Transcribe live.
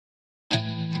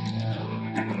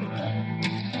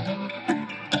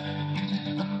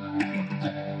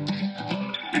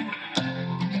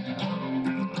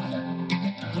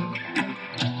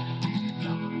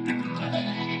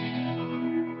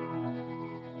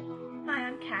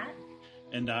Kat.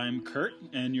 And I'm Kurt,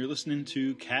 and you're listening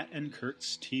to Kat and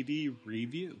Kurt's TV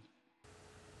Review.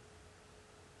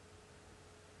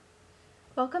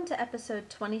 Welcome to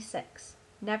episode 26,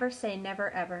 Never Say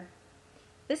Never Ever.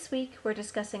 This week we're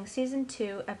discussing Season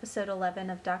 2, Episode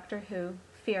 11 of Doctor Who,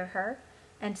 Fear Her,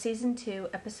 and Season 2,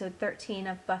 Episode 13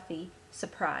 of Buffy,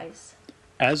 Surprise.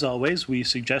 As always, we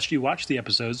suggest you watch the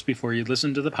episodes before you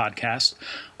listen to the podcast.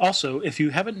 Also, if you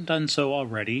haven't done so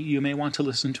already, you may want to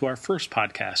listen to our first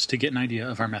podcast to get an idea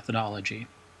of our methodology.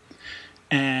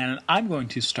 And I'm going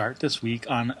to start this week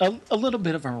on a little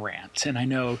bit of a rant. And I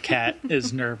know Kat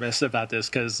is nervous about this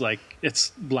because,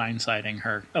 it's blindsiding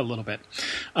her a little bit.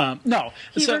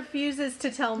 He refuses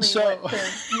to tell me what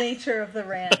the nature of the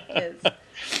rant is.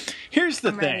 Here's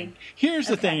the thing. Here's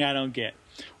the thing I don't get.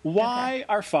 Why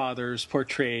are fathers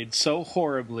portrayed so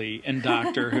horribly in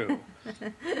Doctor Who?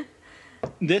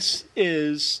 This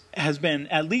has been,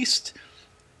 at least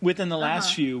within the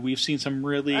last few, we've seen some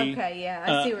really... Okay, yeah,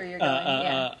 I see where you're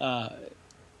going,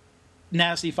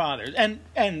 nasty fathers. And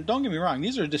don't get me wrong,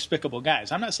 these are despicable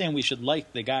guys. I'm not saying we should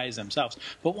like the guys themselves,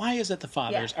 but why is it the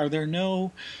fathers? Yeah. Are there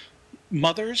no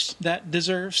mothers that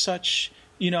deserve such...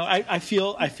 I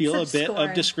feel a bit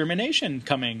of discrimination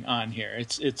coming on here.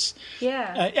 It's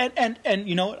and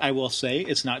you know what I will say,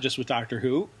 it's not just with Doctor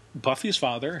Who. Buffy's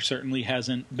father certainly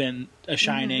hasn't been a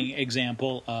shining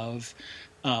example of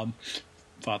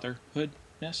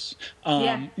fatherhoodness.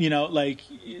 No,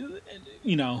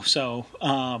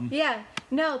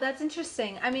 that's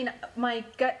interesting. I mean, my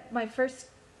first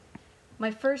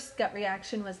gut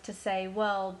reaction was to say,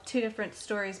 well, two different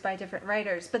stories by different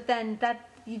writers, but then that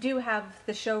you do have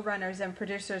the showrunners and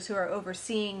producers who are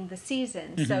overseeing the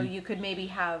season, so you could maybe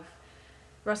have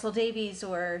Russell Davies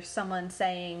or someone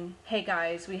saying, hey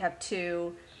guys, we have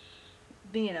two,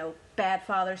 bad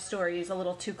father stories a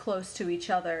little too close to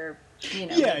each other.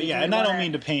 And I don't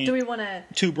mean to paint do we want to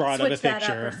too broad of a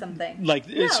picture or something.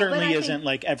 It certainly isn't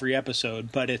like every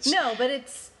episode, but it's... No, but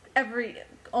it's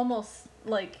almost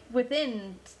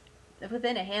within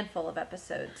a handful of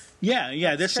episodes.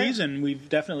 This season we've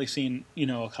definitely seen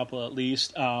a couple at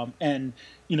least, and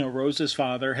Rose's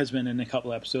father has been in a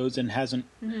couple episodes and hasn't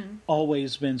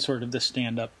always been sort of the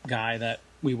stand-up guy that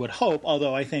we would hope,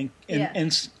 although I think at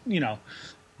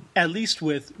least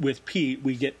with Pete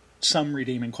we get some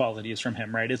redeeming qualities from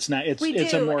him, right? It's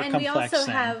a more complex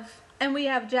thing. We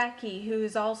have Jackie,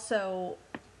 who's also,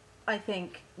 I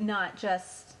think, not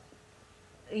just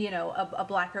a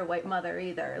black or white mother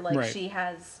either. Right. She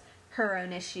has her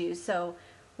own issues. So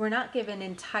we're not given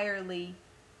entirely,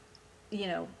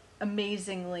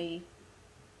 amazingly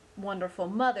wonderful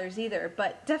mothers either.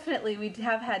 But definitely we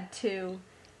have had two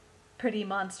pretty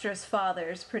monstrous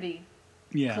fathers pretty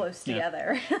close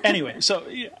together. Anyway, so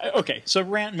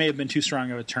rant may have been too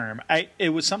strong of a term.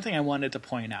 It was something I wanted to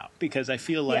point out because I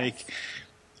feel like... Yes.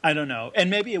 I don't know,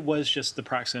 and maybe it was just the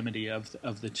proximity of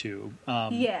the two.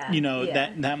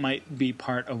 That might be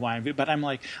part of why. But I'm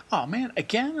like, oh man,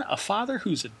 again, a father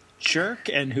who's a jerk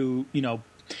and who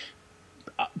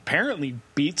apparently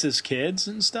beats his kids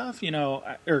and stuff,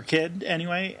 or kid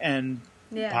anyway, and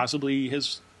possibly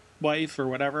his wife or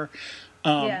whatever.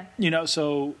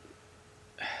 So,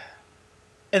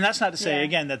 and that's not to say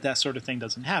again that sort of thing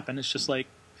doesn't happen. It's just like,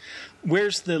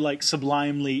 where's the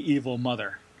sublimely evil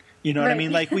mother? You know what I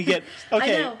mean? Like we get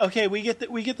we get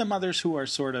the mothers who are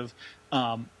sort of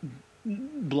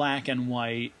black and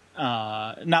white,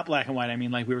 not black and white. I mean,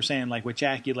 like we were saying, like with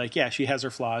Jackie, she has her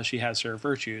flaws, she has her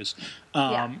virtues,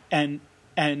 and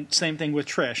same thing with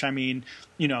Trish. I mean,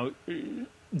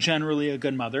 generally a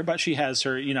good mother, but she has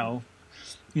her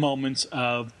moments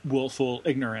of willful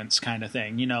ignorance, kind of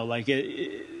thing. Not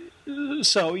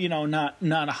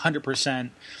 100%.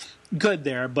 Good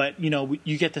there, but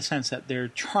you get the sense that they're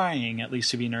trying at least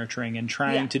to be nurturing and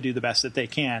trying to do the best that they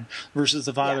can, versus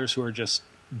the fathers who are just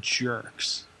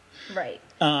jerks. Right.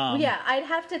 I'd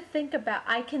have to think about...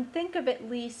 I can think of at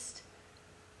least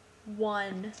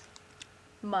one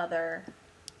mother.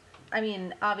 I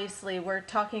mean, obviously, we're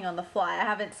talking on the fly. I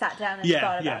haven't sat down and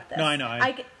thought about this. No, I know.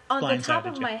 On the top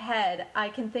of my head, I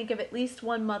can think of at least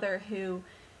one mother who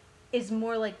is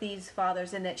more like these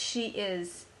fathers in that she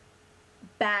is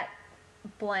bat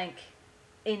blank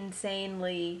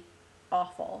insanely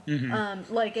awful,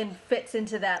 and fits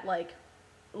into that like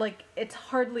it's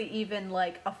hardly even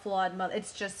like a flawed mother.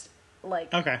 It's just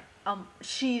like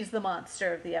she's the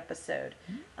monster of the episode.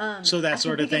 So that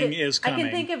sort of thing is coming. I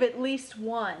can think of at least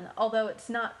one, although it's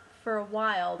not for a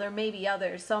while. There may be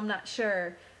others, so I'm not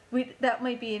sure. That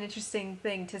might be an interesting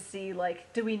thing to see.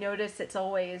 Like, do we notice it's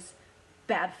always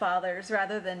bad fathers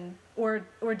rather than, or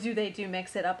do they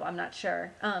mix it up? I'm not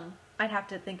sure. I'd have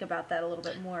to think about that a little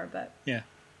bit more, but Yeah.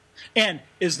 And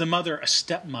is the mother a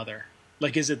stepmother?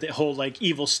 Like, is it the whole, like,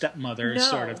 evil stepmother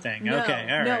sort of thing? No, okay,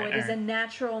 all right. no, it is a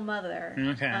natural mother.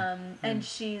 Okay. And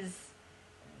she's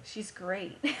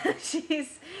great.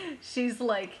 she's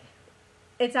like,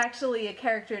 it's actually a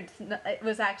character. It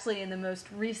was actually in the most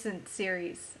recent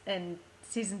series in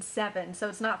season 7, so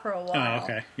it's not for a while. Oh,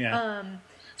 okay, yeah.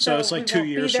 So it's like 2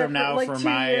 years from now like for 2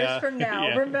 my. years from now,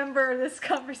 yeah. remember this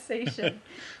conversation.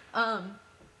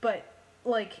 But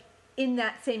like in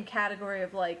that same category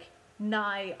of like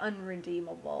nigh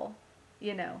unredeemable,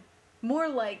 you know, more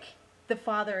like the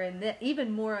father, and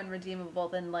even more unredeemable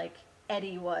than like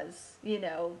Eddie was, you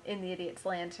know, in The Idiot's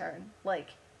Lantern. Like,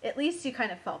 at least you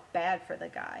kind of felt bad for the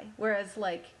guy. Whereas,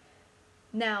 like,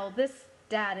 now this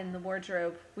dad in the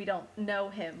wardrobe, we don't know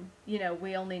him. You know,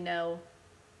 we only know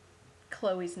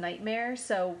Chloe's nightmare.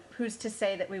 So who's to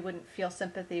say that we wouldn't feel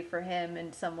sympathy for him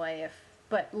in some way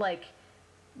but, like,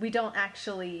 we don't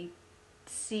actually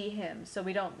see him, so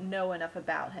we don't know enough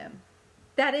about him.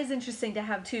 That is interesting to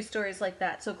have 2 stories like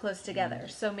that so close together.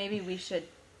 So maybe we should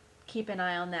keep an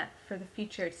eye on that for the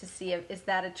future to see is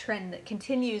that a trend that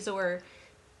continues, or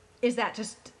is that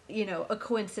just, you know, a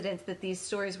coincidence that these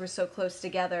stories were so close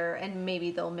together, and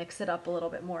maybe they'll mix it up a little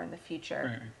bit more in the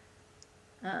future.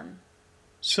 Right.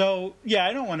 So yeah,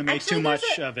 I don't want to make too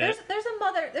much of it. There's a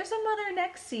mother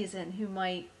next season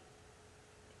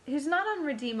who's not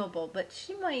unredeemable, but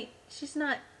she's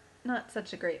not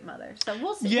such a great mother. So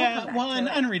we'll see. Yeah, we'll well, and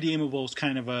unredeemable is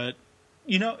kind of a,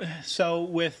 you know, so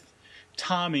with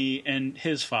Tommy and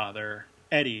his father,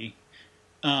 Eddie,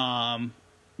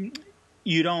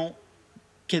 you don't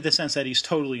get the sense that he's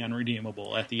totally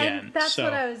unredeemable at the end. That's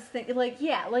what I was thinking. Like,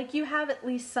 yeah, like you have at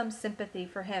least some sympathy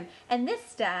for him. And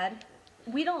this dad,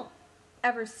 we don't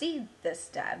ever see this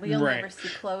dad. We only ever see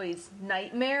Chloe's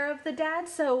nightmare of the dad.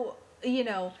 So, you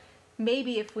know,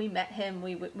 maybe if we met him,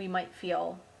 we might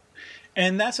feel.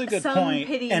 And that's a good point.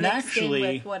 Pity and mixed actually,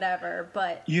 in with whatever,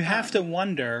 but you have to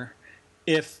wonder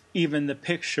if even the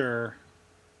picture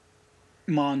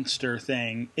monster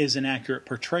thing is an accurate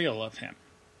portrayal of him.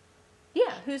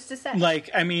 Yeah, who's to say? Like,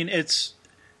 I mean, it's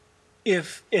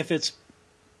if it's,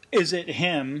 is it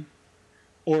him,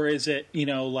 or is it, you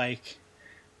know, like,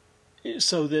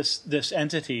 so this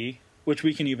entity, which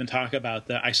we can even talk about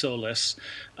the Isolus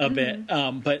a bit,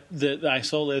 but the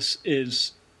Isolus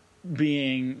is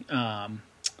being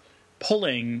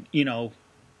pulling, you know,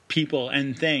 people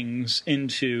and things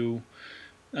into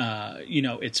you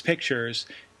know, its pictures.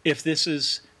 If this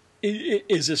is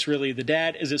this really the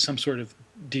dad? Is it some sort of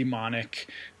demonic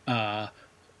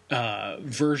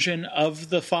version of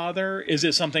the father? Is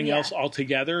it something else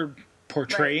altogether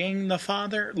portraying the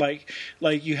father? Like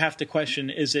you have to question,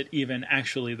 is it even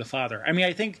actually the father? I mean,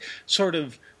 I think sort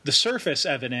of the surface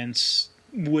evidence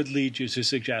would lead you to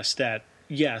suggest that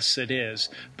yes, it is.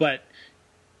 But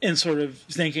in sort of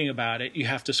thinking about it, you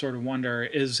have to sort of wonder,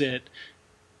 is it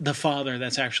the father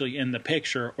that's actually in the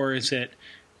picture, or is it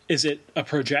a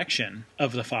projection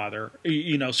of the father,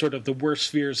 you know, sort of the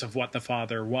worst fears of what the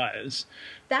father was?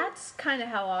 That's kind of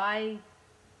how I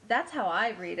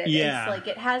read it. Yeah. It's like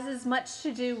it has as much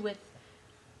to do with,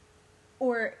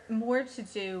 or more to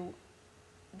do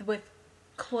with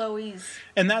Chloe's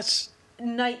and that's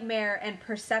nightmare and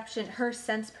perception, her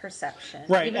sense perception.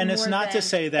 Right, and it's not to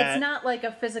say that... It's not like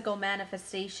a physical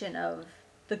manifestation of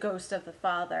the ghost of the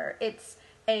father. It's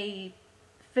a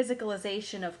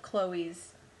physicalization of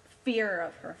Chloe's fear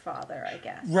of her father, I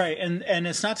guess. Right, and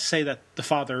it's not to say that the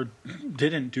father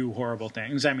didn't do horrible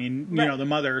things. I mean, you know, the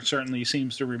mother certainly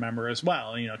seems to remember as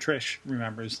well. You know, Trish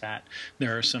remembers that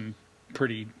there are some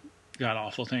pretty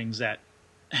god-awful things that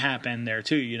happen there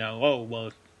too. You know, oh,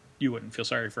 well, you wouldn't feel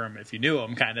sorry for him if you knew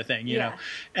him, kind of thing, you know.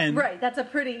 And that's a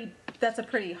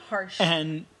pretty harsh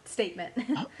statement.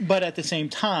 But at the same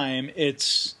time,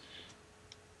 it's,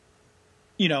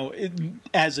 you know,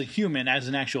 as a human, as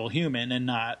an actual human, and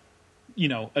not, you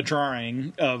know, a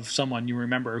drawing of someone you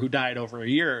remember who died over a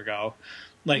year ago.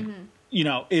 Like, you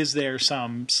know, is there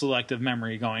some selective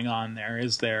memory going on there?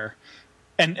 Is there,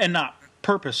 and not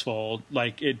purposeful,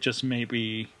 like it just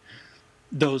maybe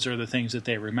those are the things that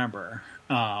they remember.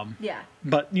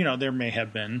 But, you know, there may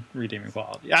have been redeeming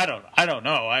quality. I don't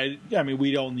know. I mean,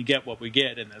 we only get what we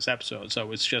get in this episode,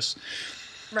 so it's just...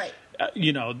 Right.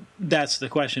 You know, that's the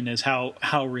question, is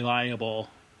how reliable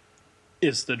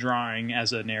is the drawing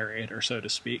as a narrator, so to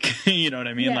speak? You know what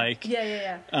I mean?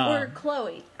 Yeah. Or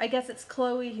Chloe. I guess it's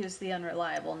Chloe who's the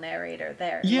unreliable narrator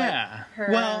there. Yeah.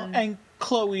 Like and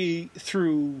Chloe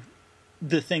through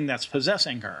the thing that's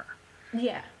possessing her.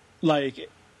 Yeah. Like...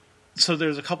 So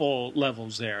there's a couple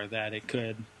levels there that it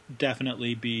could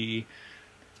definitely be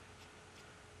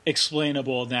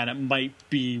explainable that it might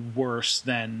be worse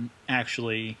than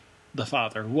actually the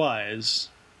father was,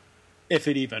 if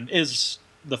it even is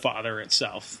the father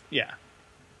itself. Yeah.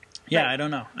 Yeah, right. I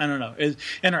don't know. It's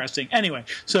interesting. Anyway,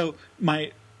 so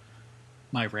my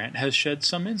rant has shed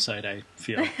some insight, I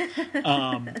feel.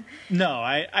 No,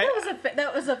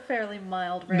 that was a fairly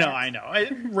mild rant. No, I know.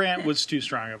 Rant was too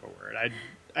strong of a word.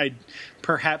 I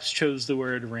perhaps chose the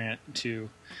word rant to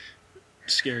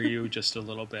scare you just a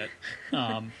little bit,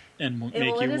 and make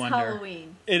you wonder. It is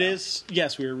Halloween. It is.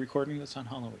 Yes, we are recording this on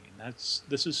Halloween.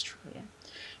 This is true.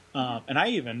 Yeah. And I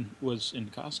even was in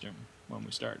costume when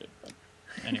we started. But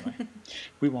anyway,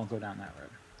 we won't go down that road.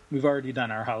 We've already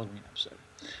done our Halloween episode.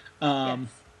 Yes.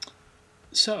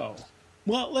 So,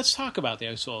 well, let's talk about the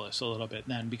Isolus a little bit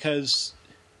then, because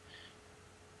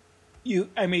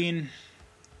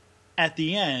at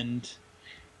the end,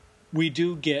 we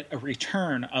do get a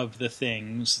return of the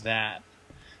things that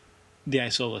the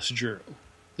Isolus drew.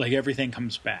 Like, everything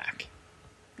comes back.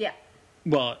 Yeah.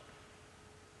 Well,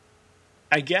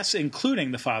 I guess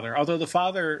including the father, although the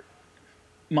father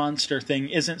monster thing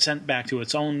isn't sent back to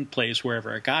its own place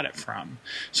wherever it got it from.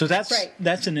 So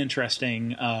that's an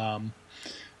interesting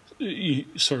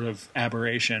sort of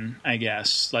aberration, I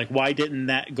guess. Like, why didn't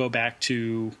that go back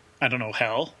to, I don't know,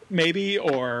 hell, maybe,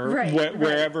 or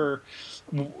wherever,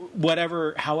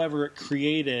 whatever, however it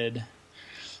created.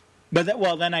 But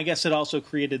then I guess it also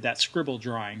created that scribble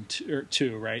drawing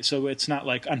too, right? So it's not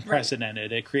like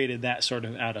unprecedented. Right. It created that sort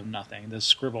of out of nothing, the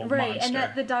scribble monster. Right, and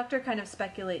that the Doctor kind of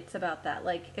speculates about that.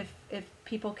 Like, if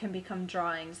people can become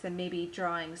drawings, then maybe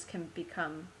drawings can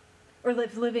become, or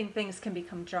if living things can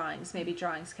become drawings, maybe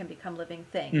drawings can become living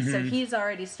things. Mm-hmm. So he's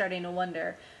already starting to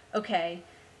wonder, okay,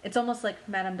 it's almost like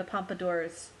Madame de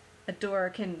Pompadour's, a door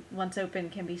can, once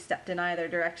open, can be stepped in either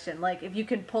direction. Like, if you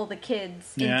can pull the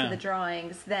kids into the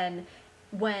drawings, then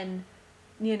when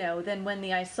the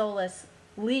Isolus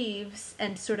leaves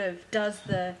and sort of does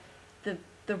the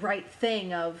right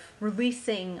thing of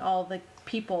releasing all the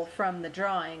people from the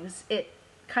drawings, it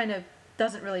kind of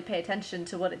doesn't really pay attention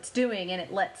to what it's doing, and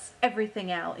it lets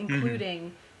everything out,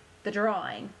 including the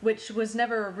drawing, which was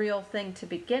never a real thing to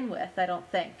begin with, I don't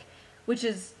think. Which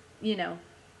is,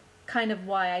 kind of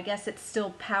why I guess it's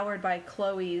still powered by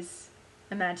Chloe's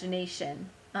imagination.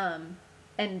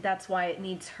 And that's why it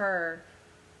needs her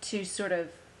to sort of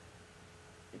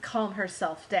calm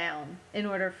herself down in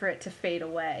order for it to fade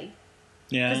away.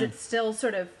 Yeah. Because it's still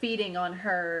sort of feeding on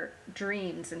her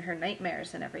dreams and her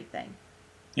nightmares and everything.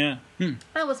 Yeah.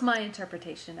 That was my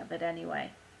interpretation of it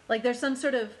anyway. Like, there's some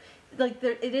sort of, like,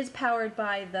 it is powered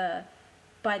by the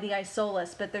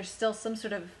Isolus, but there's still some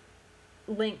sort of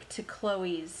link to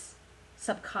Chloe's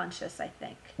subconscious, I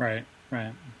think. Right.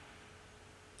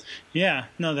 Yeah,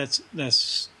 no,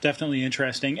 that's definitely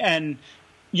interesting. And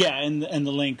yeah, and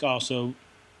the link also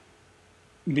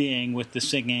being with the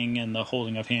singing and the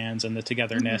holding of hands and the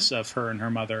togetherness of her and her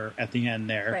mother at the end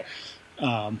there.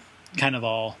 Right. Kind of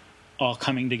all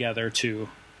coming together to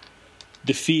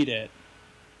defeat it.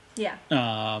 Yeah.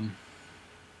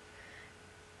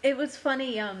 It was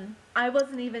funny, I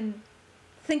wasn't even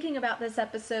thinking about this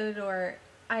episode, or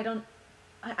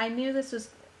I knew this was,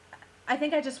 I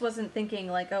think I just wasn't thinking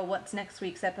like, oh, what's next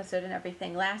week's episode and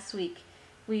everything. Last week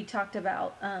we talked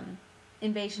about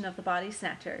Invasion of the Body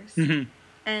Snatchers. Mm-hmm.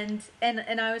 And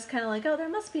I was kind of like, oh, there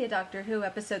must be a Doctor Who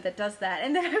episode that does that.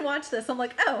 And then I watched this, I'm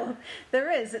like, oh,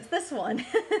 there is. It's this one.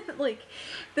 Like,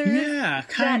 there is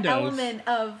that element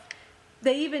of,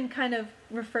 they even kind of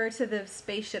refer to the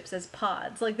spaceships as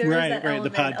pods. Like, there is that element the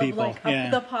pod of people.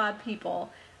 Like the pod people.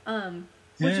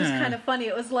 Which was kind of funny.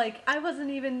 It was like, I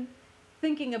wasn't even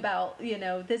thinking about,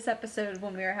 this episode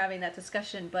when we were having that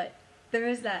discussion, but there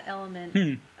is that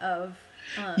element of...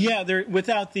 there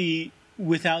without the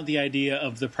idea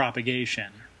of the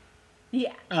propagation.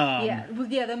 Yeah.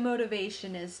 The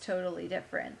motivation is totally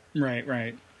different.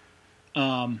 Right.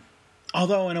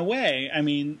 Although in a way, I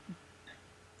mean,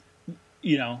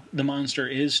 the monster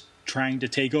is trying to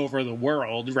take over the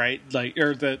world, right? Like,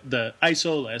 or the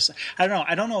Isolus. I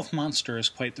don't know if monster is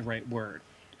quite the right word.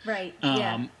 Right.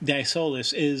 The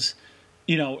Isolus is,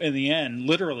 in the end,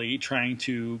 literally trying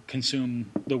to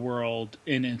consume the world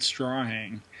in its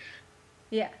drawing.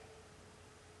 Yeah.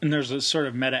 And there's a sort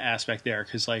of meta aspect there,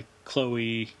 because, like,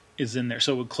 Chloe is in there.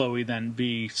 So would Chloe then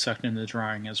be sucked into the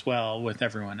drawing as well with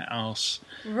everyone else?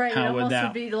 Right. How would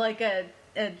that be like an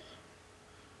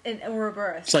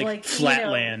Ouroboros? It's like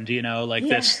Flatland,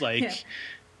 this, like,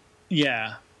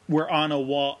 we're on a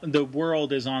wall. The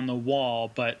world is on the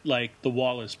wall, but, like, the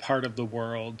wall is part of the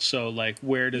world. So, like,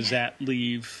 where does that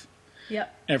leave?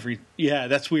 Yep.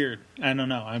 That's weird. I don't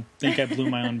know. I think I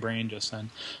blew my own brain just then.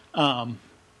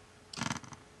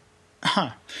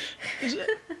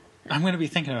 I'm going to be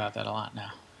thinking about that a lot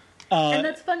now. And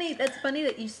that's funny. That's funny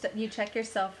that you check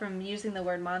yourself from using the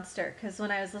word monster, because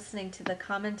when I was listening to the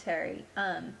commentary,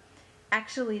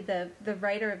 actually the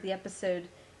writer of the episode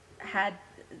had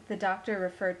the Doctor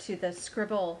refer to the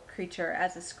scribble creature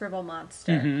as a scribble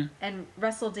monster. Mm-hmm. And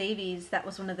Russell Davies, that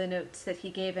was one of the notes that he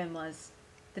gave him, was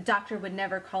the Doctor would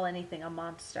never call anything a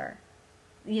monster.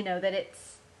 You know, that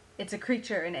it's a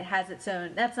creature and it has its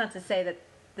own. That's not to say that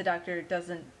the Doctor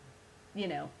doesn't, you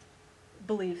know,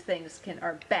 believe things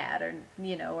are bad, or,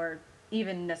 you know, or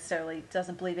even necessarily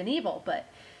doesn't believe in evil, but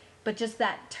just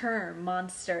that term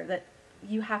monster, that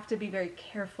you have to be very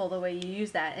careful the way you use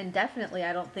that. And definitely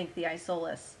I don't think the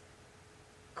Isolus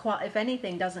if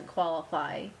anything doesn't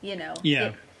qualify, you know.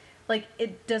 Yeah.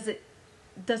 Does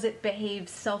it behave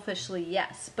selfishly?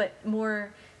 Yes, but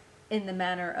more in the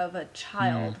manner of a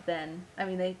child than, I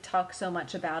mean, they talk so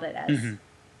much about it as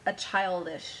a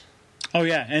childish. Oh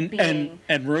yeah,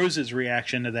 and Rose's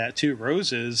reaction to that too.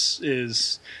 Rose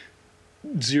is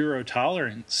zero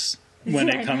tolerance when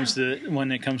it comes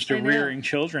to rearing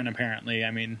children. Apparently,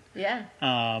 I mean, yeah,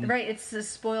 right. It's a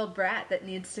spoiled brat that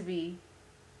needs to be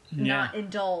not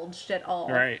indulged at all.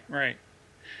 Right.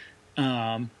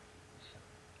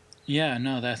 Yeah,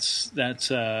 no, that's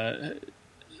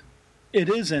it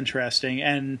is interesting,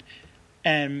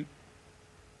 and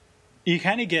you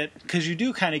kind of get, because you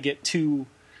do kind of get two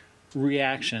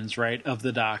reactions, right, of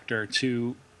the Doctor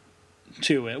to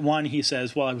it. One, he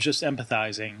says, well, I was just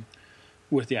empathizing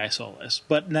with the Isolus.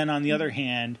 But then on the other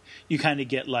hand, you kind of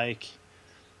get like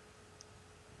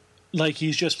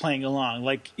he's just playing along.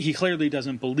 Like, he clearly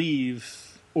doesn't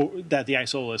believe that the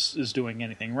Isolus is doing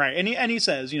anything right. And he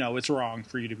says, you know, it's wrong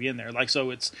for you to be in there. Like, so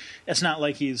it's not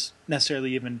like he's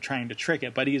necessarily even trying to trick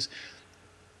it, but he's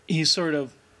sort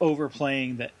of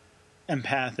overplaying the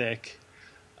empathic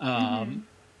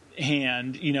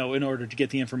hand, you know, in order to get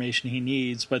the information he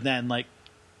needs. But then, like,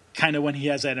 kind of when he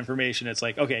has that information, it's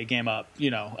like, okay, game up, you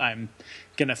know, I'm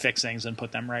gonna fix things and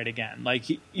put them right again. Like,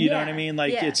 you know what I mean?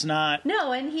 Like, it's not...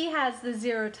 No, and he has the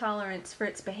zero tolerance for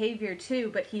its behavior too,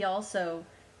 but he also,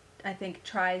 I think,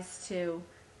 I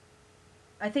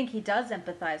think he does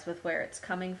empathize with where it's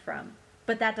coming from,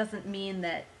 but that doesn't mean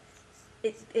that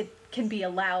it can be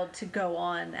allowed to go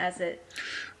on as it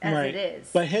is.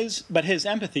 But his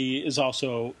empathy is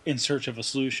also in search of a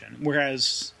solution,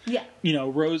 whereas you know,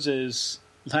 Rose's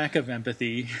lack of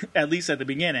empathy, at least at the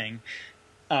beginning,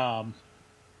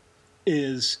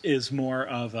 is more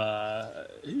of a,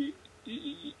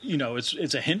 you know,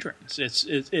 it's a hindrance.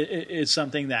 It's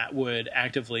something that would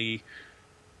actively,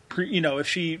 you know, if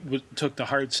she took the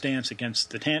hard stance against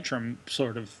the tantrum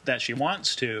sort of that she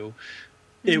wants to,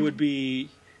 it would be,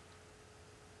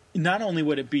 not only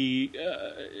would it be,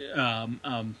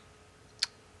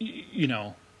 you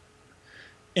know,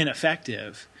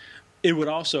 ineffective, it would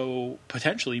also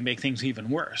potentially make things even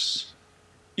worse.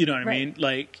 You know what I mean?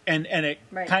 Like, and it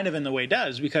kind of in the way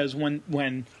does, because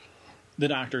when the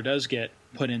Doctor does get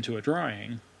put into a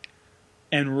drawing,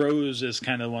 and Rose is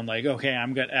kind of the one like, okay,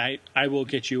 I will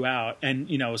get you out, and,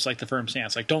 you know, it's like the firm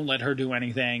stance, like, don't let her do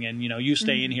anything, and, you know, you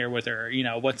stay in here with her. You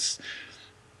know, what's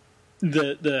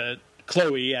the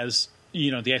Chloe, as,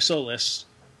 you know, the Isolus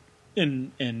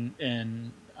in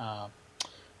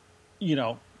you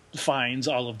know, finds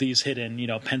all of these hidden, you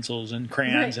know, pencils and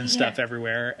crayons and stuff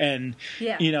everywhere, and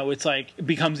you know, it's like, it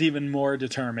becomes even more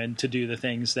determined to do the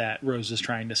things that Rose is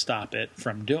trying to stop it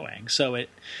from doing. So it,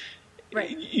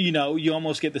 you know, you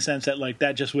almost get the sense that, like,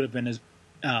 that just would have been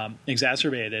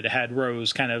exacerbated had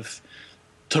Rose kind of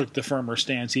took the firmer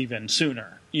stance even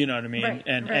sooner. You know what I mean?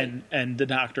 And the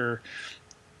Doctor,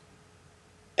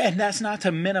 and that's not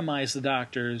to minimize the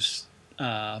Doctor's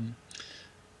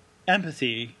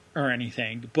empathy or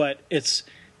anything, but it's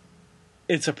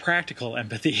a practical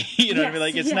empathy. You know what I mean?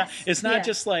 Like, it's not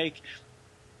just like,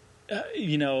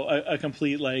 you know, a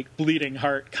complete, like, bleeding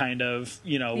heart kind of,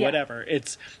 you know, whatever.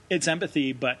 It's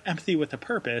empathy, but empathy with a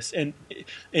purpose. And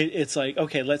it's like,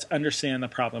 okay, let's understand the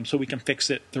problem so we can fix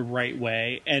it the right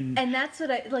way. And that's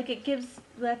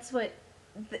what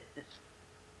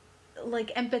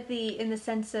like, empathy in the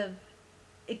sense of,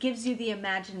 it gives you the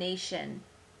imagination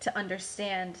to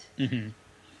understand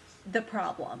the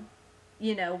problem,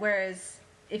 you know, whereas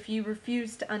if you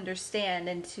refuse to understand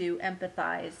and to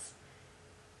empathize,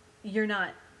 you're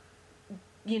not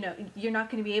going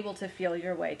to be able to feel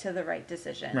your way to the right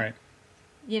decision. Right.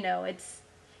 You know, it's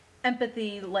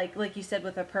empathy, like you said,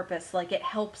 with a purpose. Like, it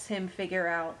helps him figure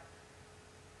out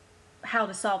how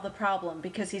to solve the problem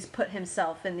because he's put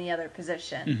himself in the other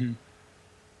position.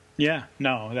 Yeah,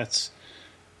 no, that's,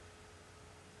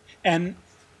 and,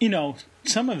 you know,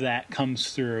 some of that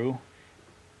comes through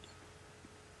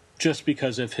just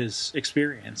because of his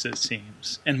experience, it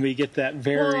seems. And we get that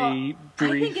very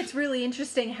brief... I think it's really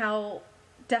interesting how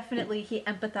definitely he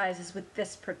empathizes with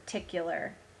this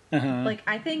particular... Like,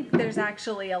 I think there's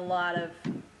actually a lot of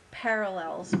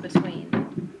parallels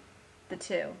between the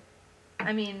two.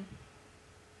 I mean,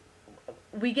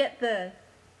 we get the...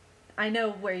 I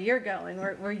know where you're going.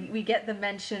 Where we get the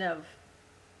mention of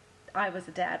I was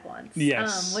a dad once.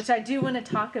 Yes. Which I do want to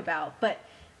talk about. But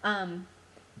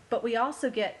we also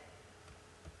get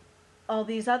all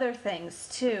these other things,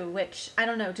 too, which, I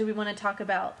don't know, do we want to talk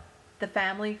about the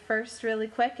family first really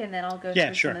quick, and then I'll go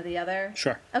through some of the other...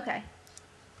 Sure. Okay.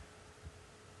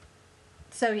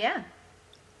 So, yeah.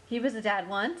 He was a dad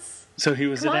once. So he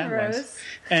was Come a on, dad Rose.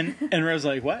 once. And Rose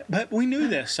like, what? But we knew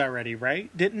this already, right?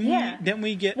 Didn't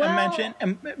we get a mention?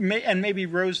 And maybe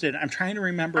Rose did. I'm trying to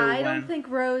remember I don't think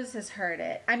Rose has heard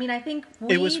it. I mean, I think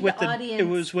it was with the audience... It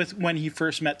was with when he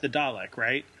first met the Dalek,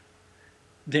 right?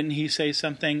 Didn't he say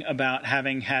something about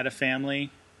having had a family?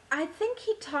 I think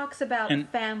he talks about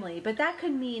family, but that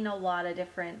could mean a lot of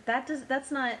different...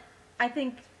 That's not... I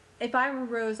think if I were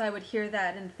Rose, I would hear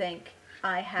that and think...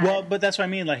 I had. Well, but that's what I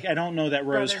mean. Like, I don't know that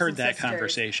Rose heard that sisters.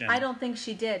 Conversation. I don't think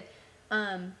she did.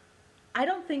 I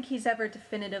don't think he's ever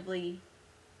definitively...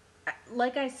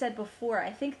 Like I said before, I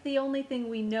think the only thing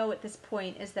we know at this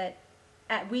point is that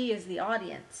we as the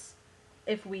audience,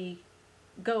 if we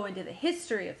go into the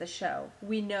history of the show,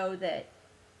 we know that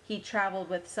he traveled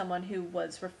with someone who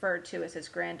was referred to as his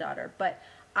granddaughter. But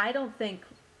I don't think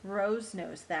Rose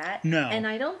knows that. No. And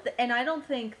I don't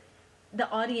think the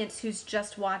audience who's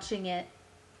just watching it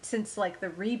since like the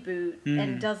reboot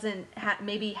and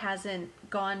maybe hasn't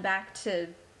gone back to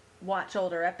watch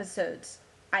older episodes,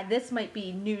 this might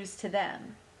be news to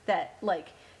them that, like,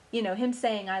 you know, him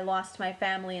saying I lost my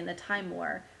family in the Time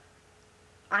War,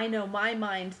 I know my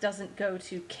mind doesn't go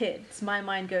to kids. My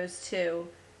mind goes to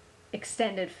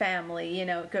extended family, you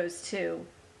know, it goes to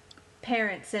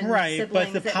parents and siblings. Right,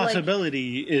 but the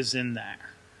possibility is in there.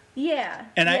 Yeah.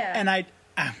 And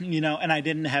I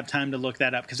didn't have time to look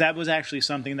that up because that was actually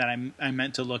something that I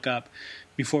meant to look up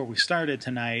before we started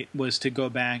tonight, was to go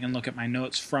back and look at my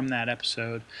notes from that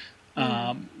episode,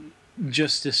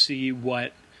 just to see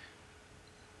what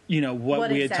we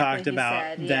had talked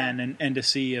about then, and to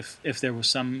see if there was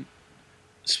some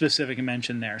specific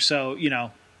mention there. So, you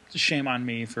know, shame on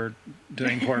me for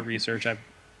doing poor research. I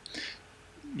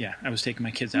was taking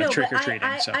my kids out trick-or-treating.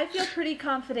 I feel pretty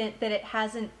confident that it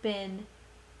hasn't been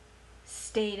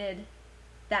stated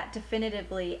that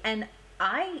definitively. And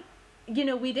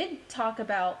we did talk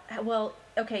about, well,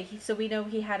 okay, so we know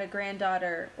he had a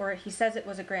granddaughter, or he says it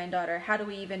was a granddaughter. How do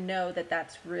we even know that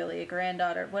that's really a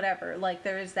granddaughter? Whatever. Like,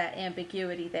 there is that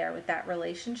ambiguity there with that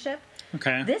relationship.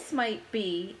 Okay. This might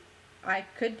be, I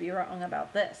could be wrong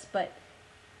about this, but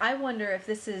I wonder if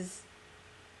this is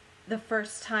the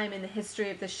first time in the history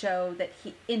of the show that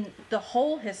in the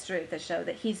whole history of the show,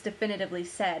 that he's definitively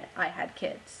said, I had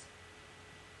kids.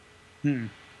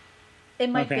 It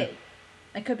might be.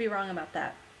 I could be wrong about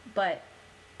that. But,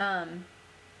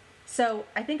 so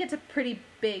I think it's a pretty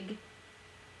big...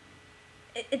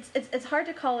 It's hard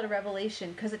to call it a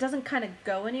revelation because it doesn't kind of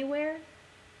go anywhere.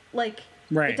 Like,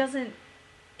 It doesn't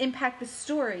impact the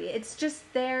story. It's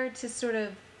just there to sort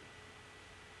of,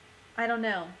 I don't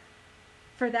know,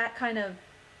 for that kind of...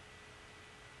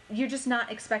 You're just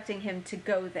not expecting him to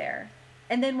go there.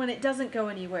 And then when it doesn't go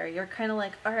anywhere, you're kind of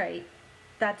like, all right,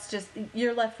 that's just,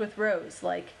 you're left with Rose.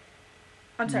 Like,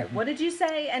 I'm sorry, what did you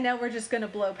say? And now we're just going to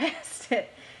blow past it.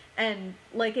 And,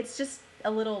 like, it's just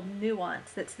a little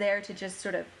nuance that's there to just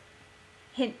sort of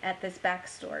hint at this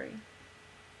backstory.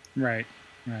 Right.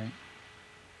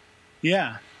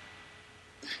 Yeah.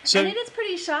 So, and it is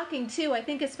pretty shocking, too. I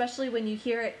think especially when you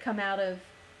hear it come out of,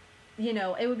 you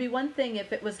know, it would be one thing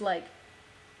if it was like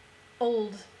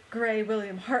old gray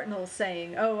William Hartnell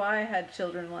saying, oh, I had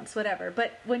children once, whatever.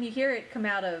 But when you hear it come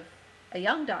out of a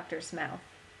young doctor's mouth,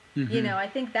 you know, I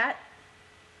think that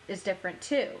is different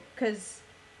too. Because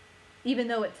even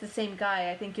though it's the same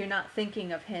guy, I think you're not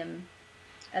thinking of him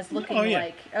as looking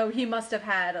like, oh, he must have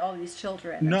had all these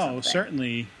children. No,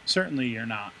 certainly you're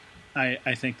not.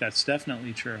 I think that's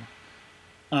definitely true.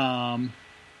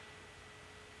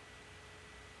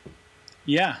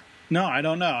 Yeah. No, I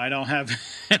don't know. I don't have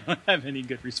any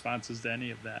good responses to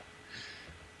any of that.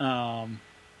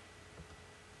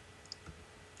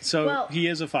 So he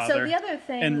is a father. So the other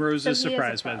thing, and Rose is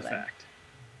surprised by the fact.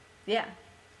 Yeah.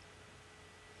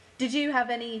 Did you have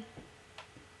any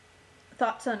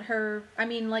thoughts on her? I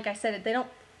mean, like I said, they don't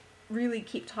really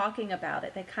keep talking about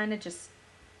it. They kind of just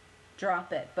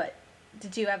drop it. But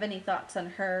did you have any thoughts on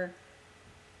her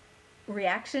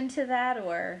reaction to that,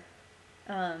 or?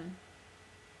 And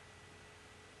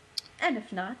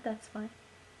if not, that's fine.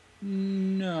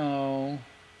 No.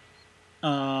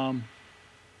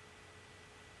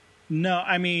 No,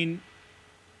 I mean,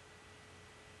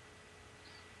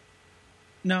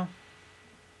 no.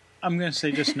 I'm going to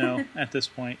say just no at this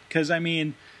point. Because, I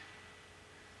mean,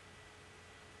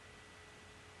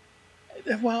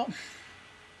 well,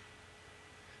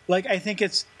 like, I think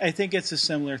it's a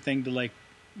similar thing to, like,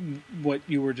 what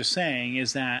you were just saying,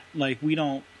 is that, like, we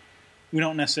don't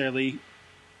necessarily,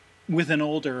 with an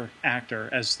older actor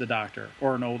as the doctor,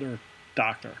 or an older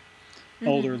doctor,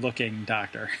 older looking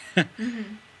doctor,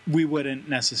 we wouldn't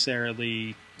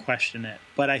necessarily question it.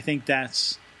 But I think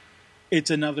it's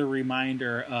another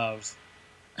reminder of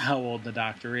how old the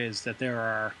doctor is, that there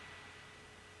are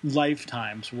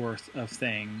lifetimes worth of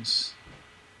things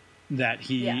that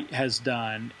he has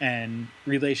done and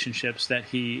relationships that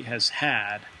he has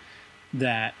had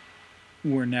that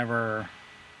we're never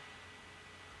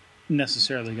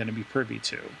necessarily going to be privy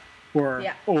to,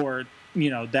 or you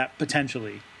know, that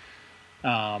potentially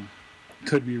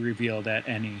could be revealed at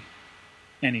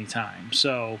any time.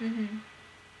 So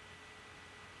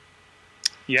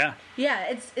yeah,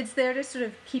 it's there to sort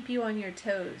of keep you on your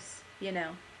toes, you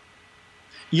know.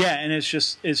 Yeah, and it's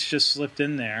just slipped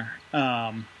in there.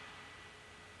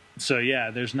 So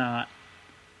yeah, there's not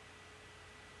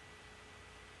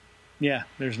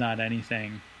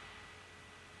anything.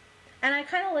 And I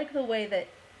kind of like the way that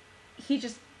he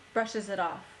just brushes it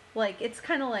off. Like, it's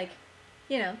kind of like,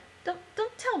 you know,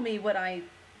 don't tell me what I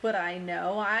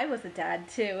know. I was a dad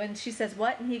too. And she says,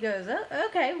 what? And he goes, oh,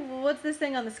 okay, well, what's this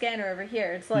thing on the scanner over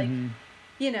here? It's like,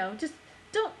 you know, just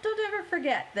don't ever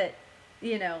forget that,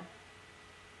 you know,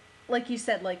 like you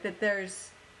said, like, that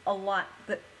there's a lot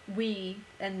that we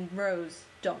and Rose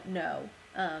don't know.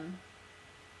 And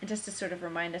just to sort of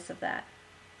remind us of that.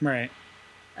 Right.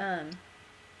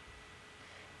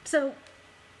 So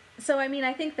I mean,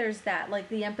 I think there's that. Like,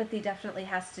 the empathy definitely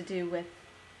has to do with,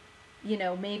 you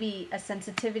know, maybe a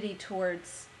sensitivity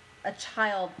towards a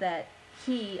child that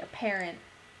he, a parent,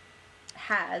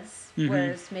 has,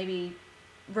 whereas maybe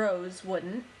Rose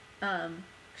wouldn't.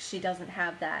 She doesn't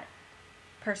have that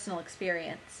personal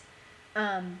experience.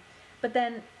 But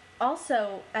then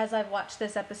also, as I've watched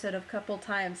this episode a couple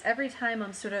times, every time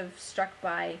I'm sort of struck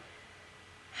by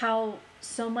how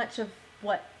so much of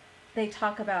what they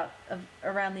talk about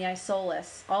around the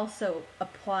Isolus also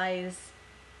applies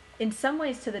in some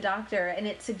ways to the Doctor, and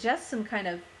it suggests some kind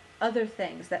of other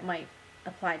things that might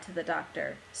apply to the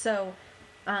Doctor. So,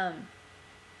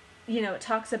 you know, it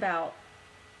talks about,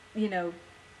 you know,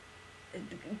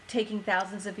 taking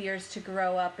thousands of years to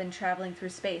grow up and traveling through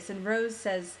space. And Rose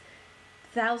says,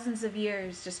 thousands of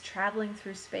years just traveling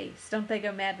through space. Don't they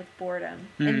go mad with boredom?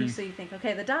 And so you think,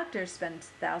 okay, the Doctor spends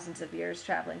thousands of years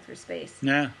traveling through space.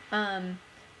 Yeah. And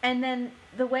then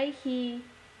the way he,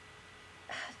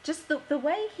 just the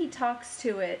way he talks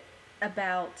to it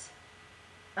about,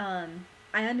 I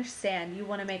understand you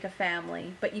want to make a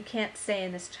family, but you can't stay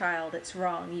in this child. It's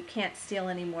wrong. You can't steal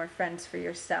any more friends for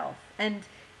yourself. And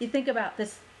you think about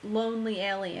this lonely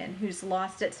alien who's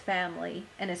lost its family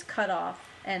and is cut off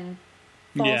and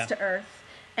falls to Earth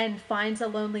and finds a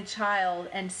lonely child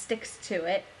and sticks to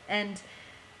it. And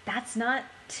that's not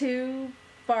too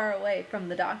far away from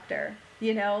the Doctor.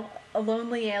 You know, a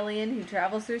lonely alien who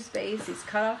travels through space. He's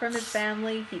cut off from his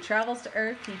family. He travels to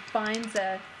Earth. He finds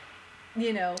a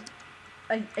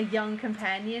young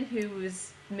companion who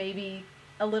is maybe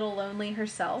a little lonely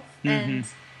herself. And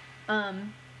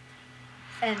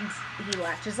he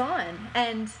latches on.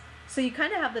 And so you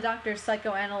kind of have the Doctor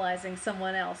psychoanalyzing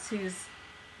someone else who's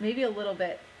maybe a little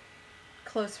bit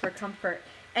close for comfort.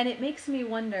 And it makes me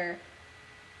wonder,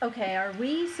 okay, are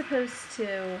we supposed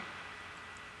to,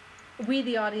 we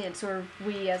the audience, or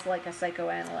we as like a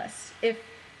psychoanalyst,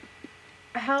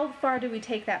 how far do we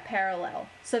take that parallel?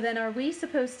 So then are we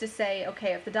supposed to say,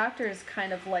 okay, if the Doctor is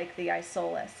kind of like the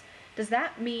Isolus, does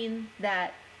that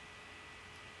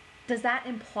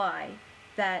imply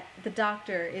that the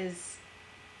Doctor is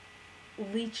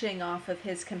leeching off of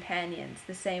his companions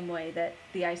the same way that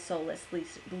the Isolus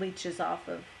leeches off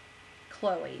of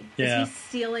Chloe? Yeah. Is he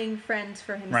stealing friends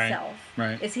for himself?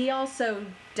 Right. Is he also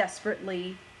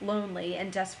desperately lonely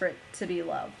and desperate to be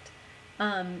loved?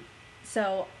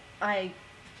 So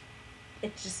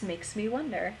it just makes me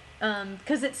wonder,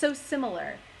 because it's so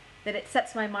similar that it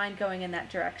sets my mind going in that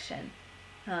direction.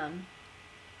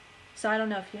 So I don't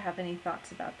know if you have any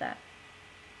thoughts about that.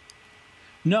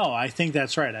 No, I think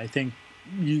that's right. I think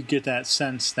you get that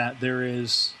sense that there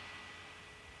is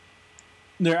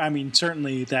I mean,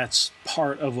 certainly that's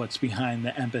part of what's behind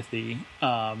the empathy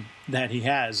that he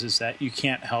has, is that you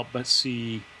can't help but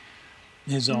see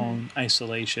his own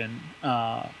isolation.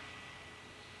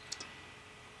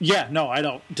 Yeah, no, I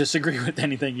don't disagree with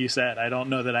anything you said. I don't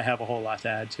know that I have a whole lot to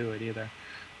add to it either.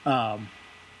 And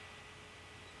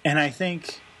I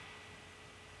think,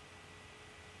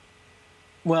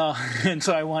 well, and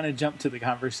so I want to jump to the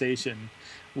conversation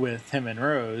with him and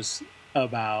Rose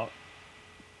about,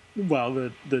 well,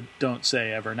 the don't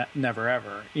say ever, never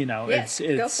ever. You know, yes,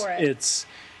 go for it. It's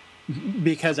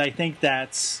because I think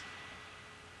that's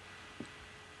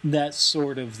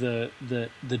sort of the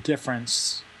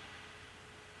difference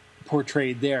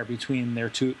portrayed there between the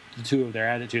two of their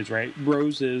attitudes, right?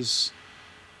 Rose is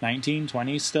 19,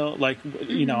 20 still. Like,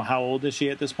 you know, how old is she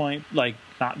at this point? Like,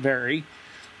 not very.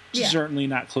 Yeah. Certainly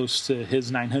not close to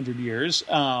his 900 years.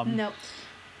 Nope.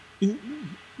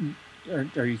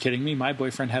 Are you kidding me? My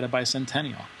boyfriend had a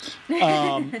bicentennial.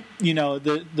 You know,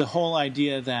 the whole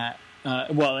idea that,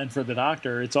 well, and for the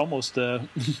Doctor, it's almost a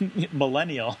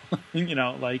millennial. You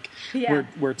know, like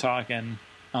we're talking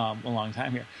a long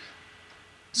time here.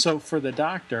 So for the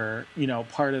Doctor, you know,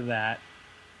 part of that,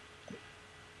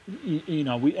 you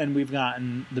know, we've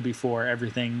gotten the before,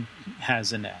 everything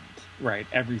has an end, right?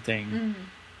 Everything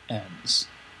ends.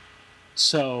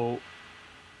 So,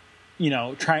 you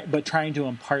know, trying to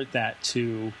impart that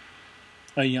to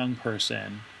a young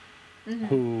person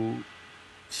who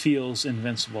feels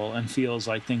invincible and feels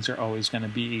like things are always going to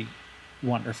be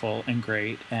wonderful and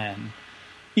great, and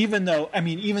even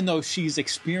though she's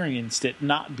experienced it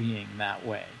not being that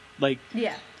way, like,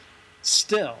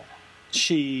 still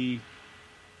she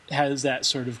has that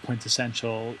sort of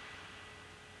quintessential,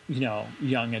 you know,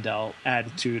 young adult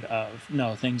attitude of,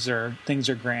 no, things are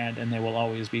grand and they will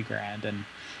always be grand,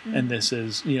 and this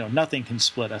is, you know, nothing can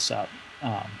split us up,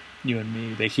 you and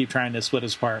me. They keep trying to split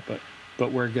us apart,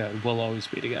 but we're good. We'll always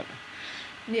be together.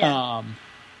 Yeah.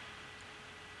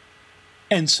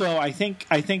 And so I think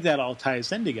that all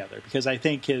ties in together, because I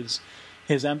think his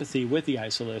empathy with the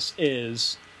Isolus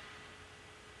is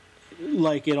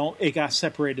like it got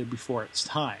separated before its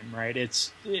time, right?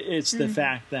 It's the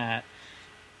fact that,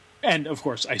 and of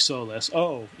course Isolus,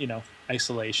 you know,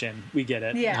 isolation, we get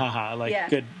it, haha, like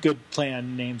good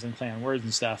clan names and clan words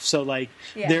and stuff. So like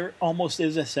there almost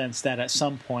is a sense that at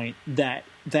some point that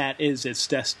is its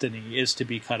destiny, is to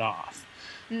be cut off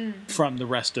from the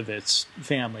rest of its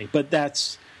family. But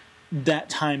that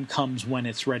time comes when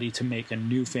it's ready to make a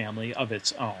new family of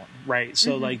its own, right?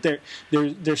 So like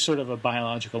there's sort of a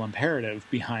biological imperative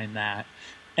behind that,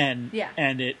 and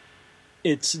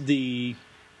it's the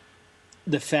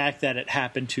fact that it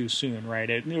happened too soon, right?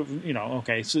 You know,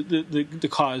 okay, so the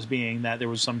cause being that there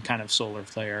was some kind of solar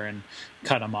flare and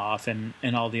cut them off, and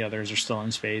all the others are still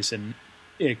in space, and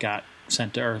it got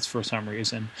sent to Earth for some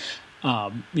reason,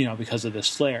 you know, because of this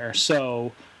flare.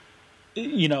 So,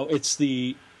 you know, it's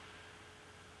the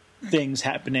things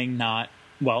happening not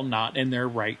in their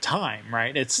right time,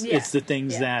 right? It's the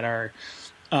things that are,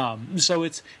 so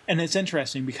it's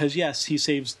interesting because yes, he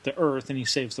saves the Earth and he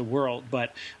saves the world,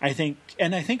 but I think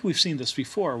we've seen this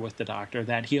before with the Doctor,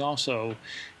 that he also,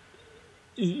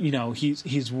 you know,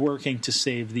 he's working to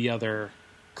save the other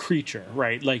creature,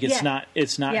 right? Like it's not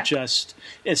just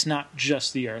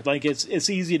the Earth. Like it's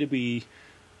easy to be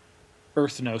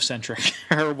Earthnocentric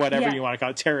or whatever you want to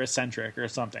call it, Terracentric or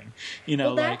something, you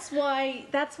know. Well,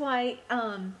 that's why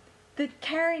the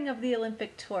carrying of the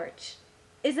Olympic torch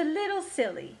is a little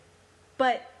silly,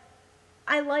 but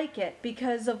I like it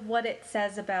because of what it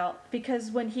says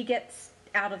because when he gets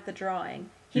out of the drawing,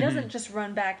 he doesn't just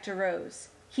run back to Rose.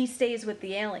 He stays with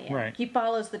the alien. Right. He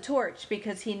follows the torch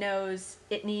because he knows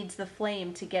it needs the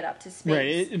flame to get up to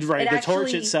space. Right. The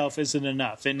torch itself isn't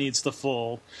enough. It needs the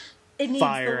full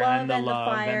fire, and the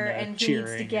fire, and he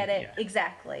needs to get it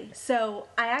exactly. So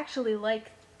I actually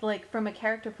like from a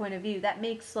character point of view, that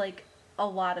makes like a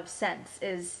lot of sense.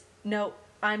 Is no,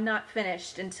 I'm not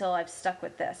finished until I've stuck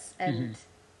with this and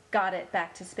got it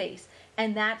back to space,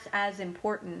 and that's as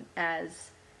important as,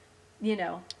 you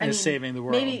know, I mean, saving the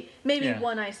world. Maybe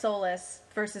one Isolus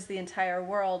versus the entire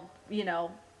world, you know,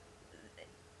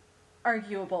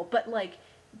 arguable, but like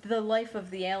the life of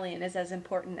the alien is as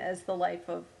important as the life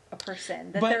of a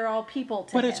person. They're all people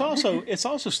to him. But it's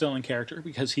also still in character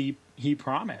because he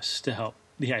promised to help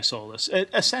the Isolus.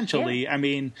 Essentially, I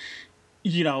mean,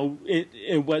 you know,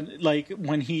 it was like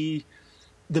when the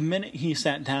minute he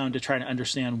sat down to try to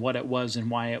understand what it was and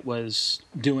why it was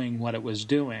doing what it was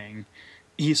doing,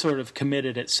 he sort of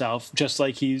committed itself, just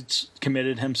like he's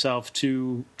committed himself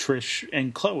to Trish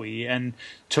and Chloe and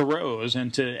to Rose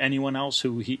and to anyone else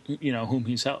whom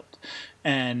he's helped.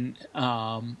 And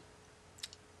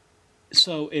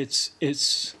so it's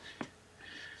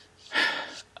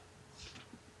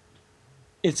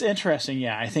interesting,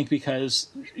 yeah, I think, because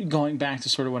going back to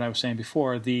sort of what I was saying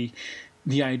before, the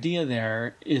idea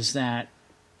there is that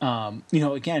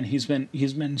again, he's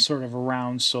been sort of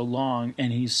around so long,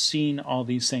 and he's seen all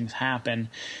these things happen,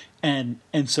 and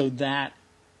so that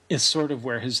is sort of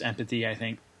where his empathy, I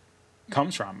think,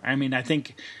 comes from. I mean, I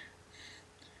think,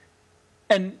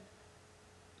 and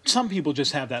some people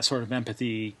just have that sort of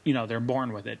empathy, they're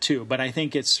born with it too. But I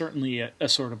think it's certainly a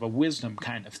sort of a wisdom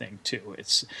kind of thing too.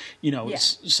 It's,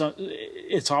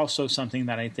 it's also something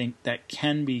that I think that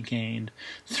can be gained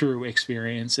through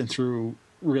experience and through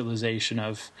realization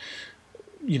of,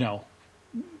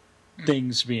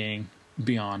 things being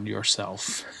beyond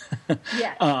yourself.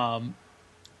 Yeah.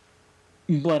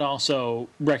 But also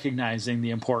recognizing the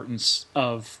importance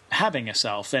of having a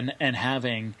self and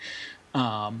having,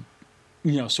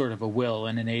 sort of a will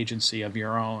and an agency of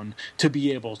your own to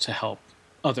be able to help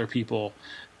other people,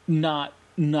 not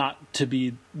to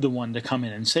be the one to come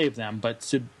in and save them, but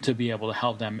to be able to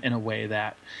help them in a way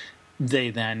that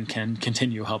they then can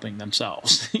continue helping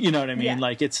themselves. You know what I mean? Yeah.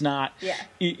 Like, it's not,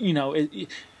 and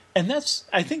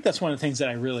I think that's one of the things that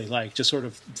I really like, just sort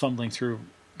of fumbling through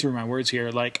my words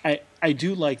here. Like, I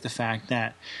do like the fact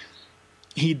that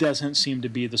he doesn't seem to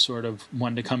be the sort of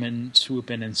one to come in, swoop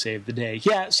in, and save the day.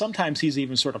 Yeah, sometimes he's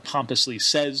even sort of pompously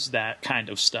says that kind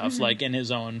of stuff, like in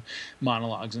his own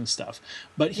monologues and stuff.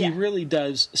 But he really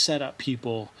does set up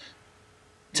people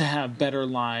to have better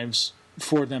lives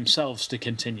for themselves to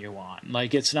continue on.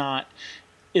 Like, it's not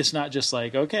just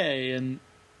like, okay, and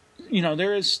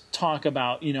there is talk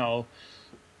about him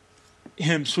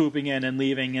swooping in and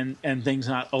leaving and things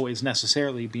not always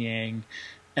necessarily being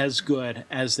as good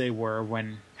as they were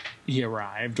when he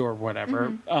arrived or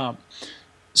whatever.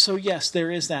 So yes, there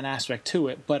is that aspect to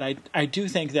it, but I do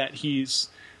think that he's,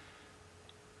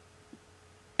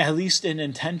 at least in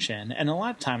intention, and a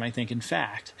lot of time I think in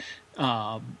fact,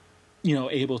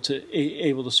 able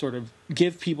to sort of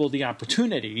give people the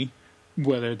opportunity,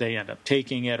 whether they end up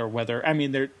taking it or whether, I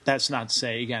mean, that's not to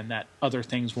say again that other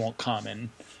things won't come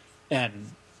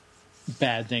and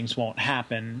bad things won't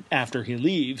happen after he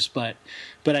leaves, but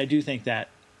I do think that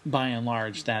by and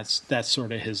large that's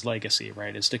sort of his legacy,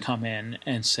 right? Is to come in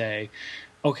and say,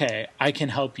 okay, I can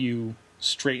help you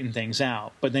straighten things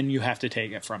out, but then you have to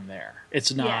take it from there.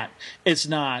 It's not,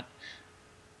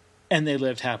 and they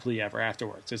lived happily ever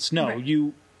afterwards. It's no, right.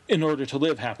 You, in order to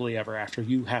live happily ever after,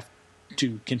 you have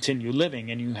to continue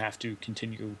living, and you have to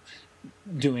continue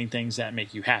doing things that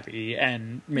make you happy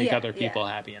and make other people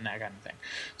happy and that kind of thing.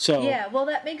 So well,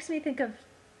 that makes me think of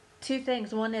two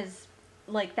things. One is,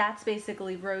 like, that's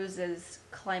basically Rose's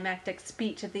climactic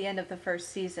speech at the end of the first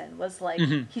season, was like,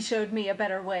 he showed me a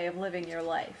better way of living your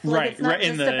life. Like, right, it's not right.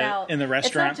 just in the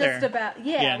restaurant, it's not just about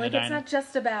like, it's diner. not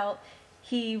just about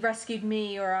he rescued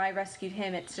me or I rescued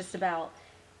him. It's just about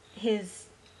his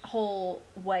whole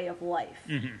way of life,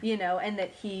 and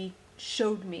that he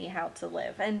showed me how to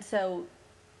live. And so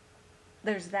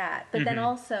there's that. But then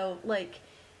also, like,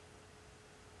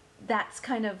 that's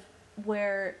kind of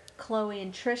where Chloe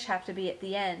and Trish have to be at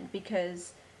the end,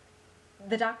 because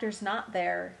the doctor's not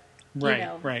there.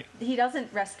 Right. He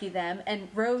doesn't rescue them, and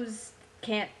Rose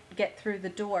can't get through the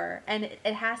door, and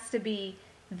it has to be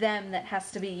them that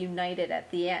has to be united at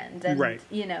the end, and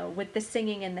with the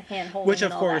singing and the hand holding, which of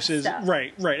and all course that is stuff.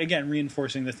 right. Again,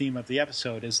 reinforcing the theme of the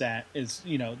episode is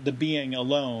the being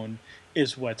alone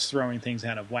is what's throwing things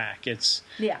out of whack. There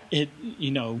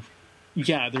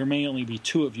may only be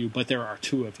two of you, but there are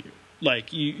two of you.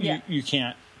 Like, you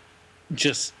can't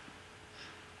just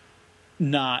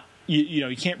not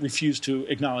you can't refuse to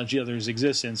acknowledge the other's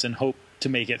existence and hope to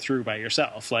make it through by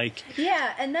yourself. Like,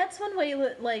 and that's one way,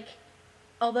 like,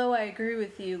 although I agree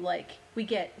with you, like, we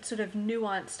get sort of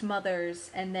nuanced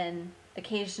mothers and then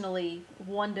occasionally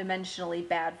one-dimensionally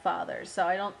bad fathers. So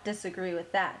I don't disagree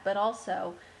with that. But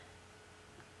also,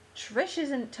 Trish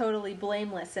isn't totally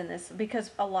blameless in this,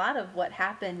 because a lot of what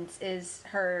happens is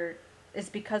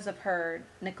because of her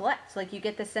neglect. Like, you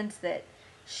get the sense that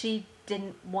she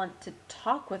didn't want to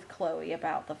talk with Chloe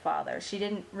about the father. She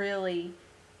didn't really...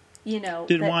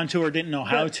 didn't want to, or didn't know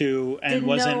how to, and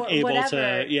wasn't able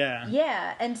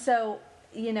to. And so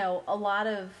a lot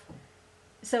of,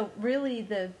 so really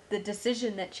the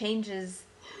decision that changes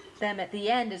them at the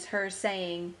end is her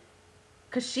saying,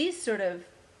 because she's sort of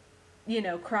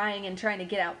crying and trying to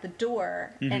get out the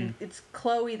door, and it's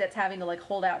Chloe that's having to, like,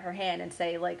 hold out her hand and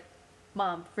say, like,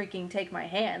 Mom, freaking take my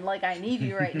hand. Like, I need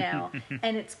you right now.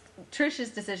 And it's Trish's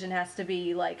decision has to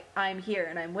be like, I'm here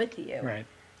and I'm with you. Right.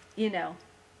 You know,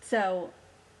 so,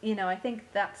 you know, I think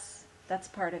that's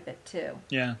part of it too.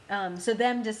 Yeah. So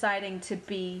them deciding to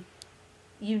be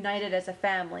united as a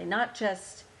family, not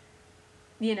just,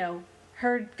 you know,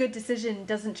 her good decision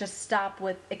doesn't just stop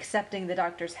with accepting the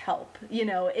doctor's help. You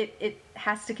know, it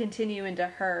has to continue into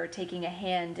her taking a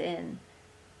hand in,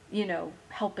 you know,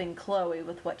 helping Chloe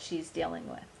with what she's dealing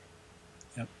with.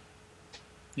 Yep.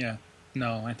 Yeah.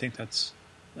 No, I think that's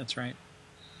right.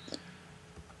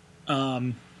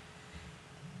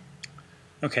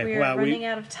 Okay. We're running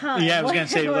out of time. Yeah, I was going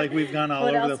to say, like, we've gone all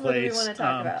over the place. What else do we want to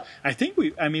talk about? I think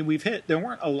we've hit. There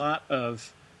weren't a lot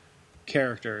of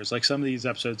characters. Like, some of these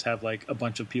episodes have like a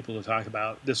bunch of people to talk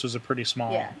about. This was a pretty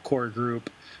small core group.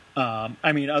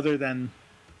 I mean, other than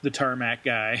the tarmac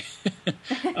guy,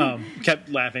 kept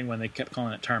laughing when they kept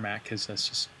calling it tarmac because that's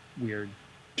just weird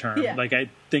term. Yeah. Like,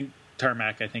 I think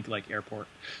tarmac, I think like airport,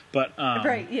 but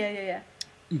right, yeah.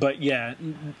 But yeah,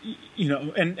 you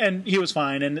know, and he was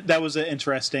fine, and that was an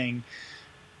interesting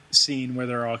scene where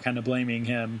they're all kind of blaming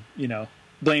him. You know,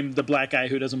 blame the black guy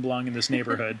who doesn't belong in this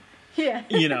neighborhood. Yeah,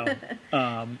 you know,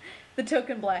 the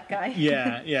token black guy.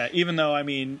 yeah. Even though, I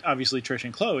mean, obviously Trish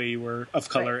and Chloe were of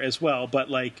color as well, but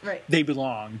like they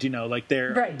belonged. You know, like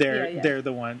they're they're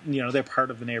the one. You know, they're part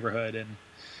of the neighborhood, and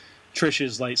Trish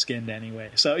is light skinned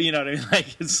anyway. So you know what I mean?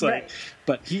 Like it's like,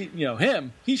 but he, you know,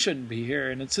 he shouldn't be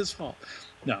here, and it's his fault.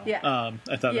 No,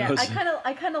 I thought that was.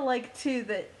 I kind of like too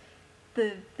that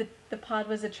the pod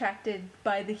was attracted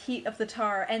by the heat of the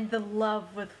tar and the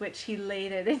love with which he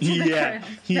laid it into the ground.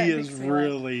 He is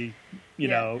really, you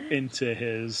know, into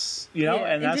his, you know,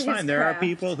 and that's fine. There are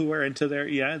people who are into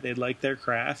their, they like their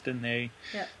craft and they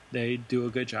do a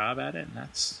good job at it, and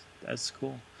that's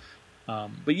cool.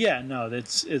 But yeah, no,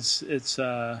 it was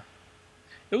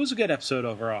a good episode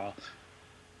overall.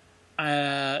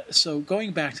 So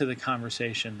going back to the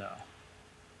conversation though,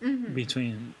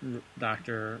 between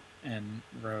Doctor and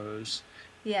Rose,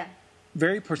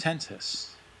 very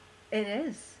portentous. It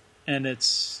is, and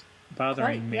it's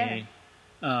bothering me.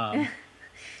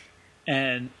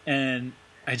 And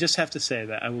I just have to say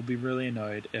that I will be really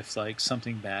annoyed if like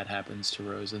something bad happens to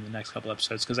Rose in the next couple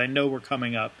episodes, because I know we're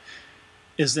coming up.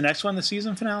 Is the next one the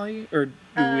season finale, or do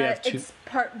we have two? It's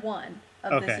part 1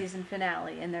 of the season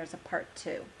finale, and there's a part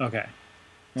 2. Okay.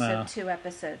 Well, so 2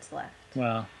 episodes left.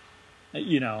 Well,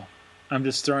 you know, I'm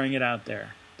just throwing it out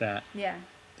there that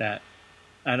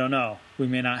I don't know. We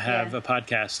may not have a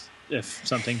podcast if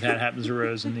something bad happens to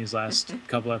Rose in these last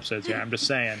couple episodes here. I'm just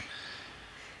saying.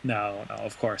 No,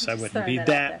 of course I wouldn't be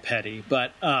that petty,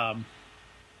 but I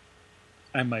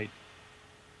might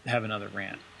have another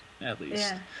rant at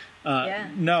least.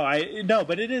 No,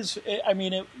 but it is. I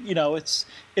mean, you know, it's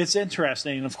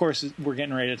interesting. And of course, we're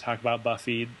getting ready to talk about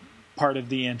Buffy. Part of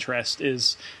the interest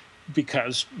is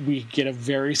because we get a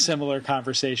very similar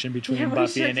conversation between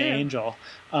Buffy and Angel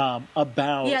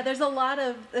about. Yeah, there's a lot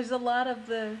of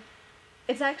the.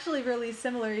 It's actually really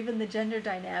similar, even the gender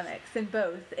dynamics in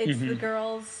both. It's the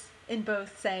girls in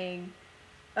both saying,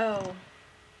 "Oh,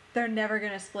 they're never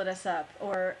going to split us up,"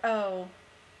 or "Oh,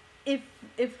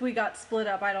 if we got split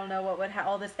up, I don't know what would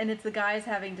all this," and it's the guys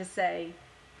having to say,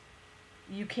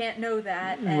 "You can't know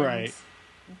that," and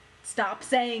stop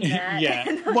saying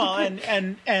that. Well,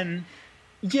 and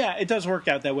yeah, it does work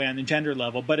out that way on the gender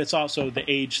level, but it's also the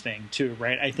age thing too,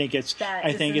 right? I think it's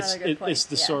it's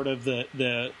the sort of the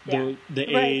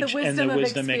age and the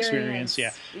wisdom experience.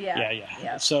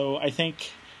 Yeah. So I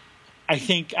think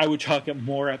I would chalk it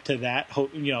more up to that.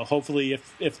 You know, hopefully,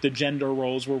 if the gender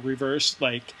roles were reversed,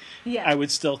 like I would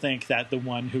still think that the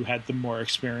one who had the more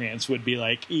experience would be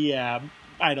like,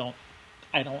 I don't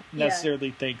necessarily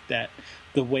think that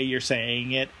the way you're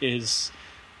saying it is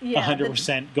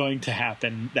 100% going to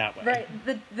happen that way. Right.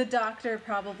 The doctor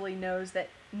probably knows that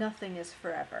nothing is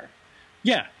forever.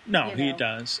 Yeah. No, he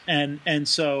does. And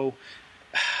so,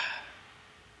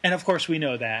 and of course we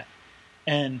know that.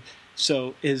 And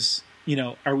so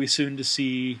are we soon to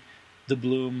see the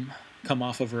bloom come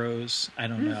off of Rose? I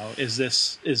don't know. Is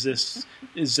this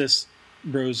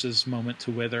Rose's moment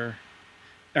to wither?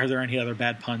 Are there any other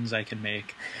bad puns I can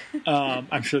make?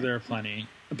 I'm sure there are plenty,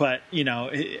 but you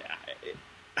know,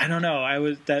 I don't know. I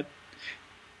was that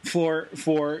for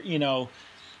you know,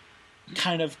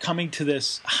 kind of coming to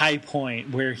this high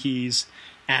point where he's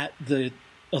at the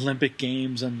Olympic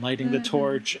Games and lighting the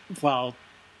torch while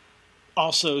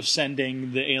also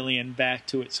sending the alien back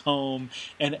to its home,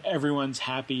 and everyone's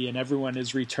happy and everyone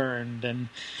is returned, and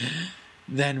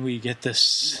then we get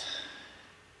this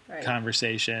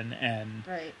conversation, and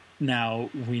now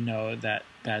we know that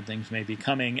bad things may be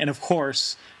coming. And of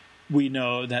course, we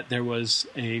know that there was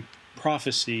a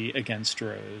prophecy against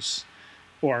Rose,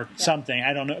 or something.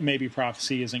 I don't know. Maybe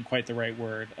prophecy isn't quite the right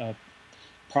word.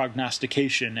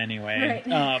 Prognostication, anyway.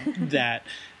 Right.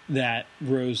 That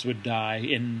Rose would die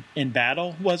in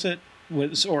battle. Was it?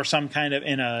 Or some kind of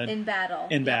in battle.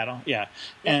 In battle, yeah.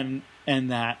 And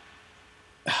that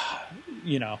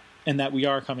and that we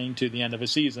are coming to the end of a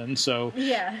season, so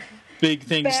big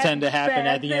things tend to happen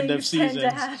at the end of seasons.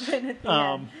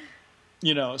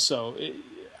 So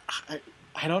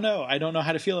I don't know. I don't know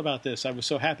how to feel about this. I was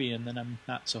so happy, and then I'm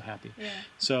not so happy. Yeah.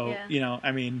 So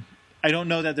I mean, I don't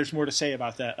know that there's more to say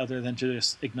about that other than to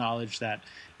just acknowledge that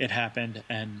it happened,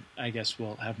 and I guess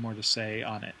we'll have more to say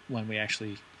on it when we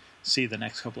actually see the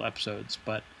next couple episodes.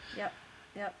 But yep,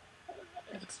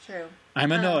 it's true.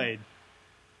 I'm annoyed.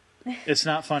 It's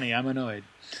not funny. I'm annoyed.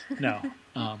 No.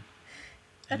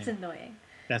 That's annoying.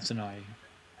 That's annoying.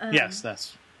 Yes,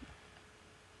 that's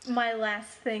my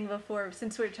last thing before,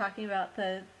 since we're talking about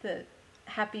the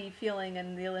happy feeling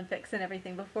and the Olympics and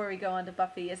everything, before we go on to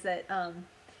Buffy, is that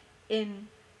in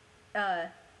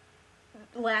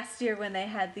last year when they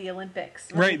had the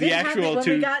Olympics, right? The actual when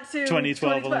we got to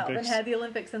 2012 Olympics and had the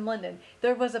Olympics in London,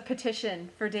 there was a petition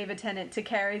for David Tennant to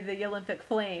carry the Olympic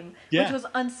flame, which was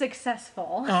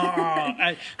unsuccessful.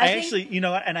 I actually,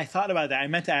 and I thought about that. I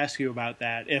meant to ask you about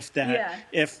that.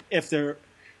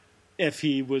 If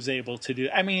he was able to do,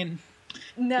 I mean,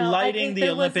 lighting the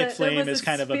Olympic flame is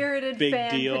kind of a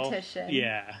big deal. Petition.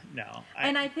 Yeah, no,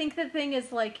 and I think the thing is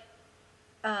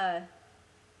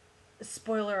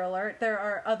spoiler alert, there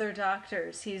are other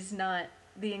doctors. He's not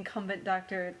the incumbent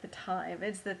doctor at the time.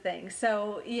 It's the thing.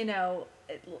 So,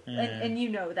 and you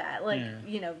know that.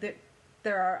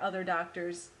 There are other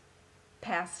doctors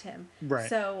past him. Right.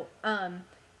 So,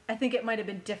 I think it might have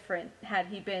been different had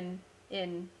he been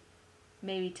in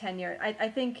maybe 10 years. I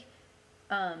think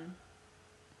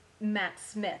Matt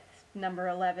Smith, number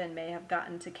 11, may have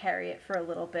gotten to carry it for a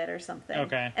little bit or something.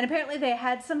 Okay. And apparently they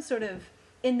had some sort of,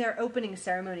 in their opening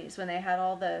ceremonies, when they had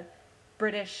all the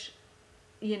British,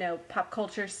 pop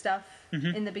culture stuff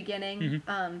in the beginning,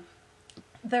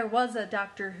 there was a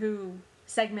Doctor Who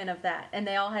segment of that, and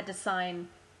they all had to sign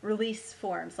release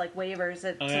forms, like waivers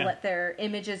to let their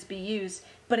images be used,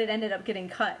 but it ended up getting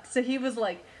cut. So he was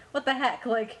like, what the heck?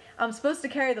 I'm supposed to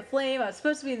carry the flame, I was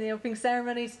supposed to be in the opening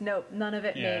ceremonies. Nope, none of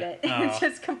it made it. It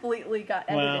just completely got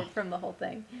edited from the whole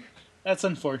thing. That's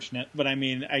unfortunate, but I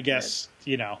mean, I guess,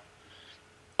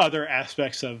 other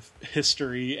aspects of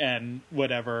history and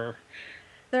whatever.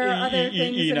 There are other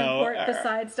things that import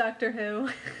besides Doctor Who.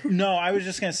 No, I was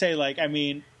just going to say,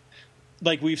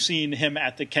 we've seen him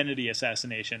at the Kennedy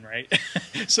assassination, right?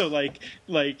 So,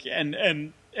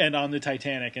 and on the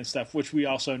Titanic and stuff, which we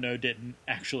also know didn't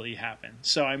actually happen.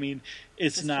 So, I mean,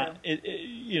 it's not,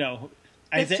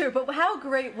 It's true, but how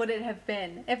great would it have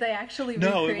been if they actually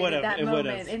recreated that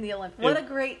moment in the Olympics? What a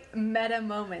great meta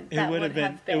moment that would have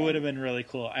been. It would have been really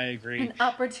cool. I agree. An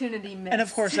opportunity missed. And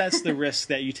of course, that's the risk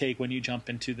that you take when you jump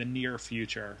into the near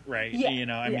future, right?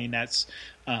 Yeah. I mean, that's,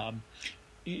 a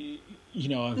very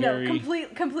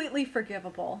completely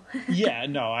forgivable. Yeah,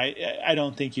 no, I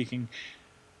don't think you can.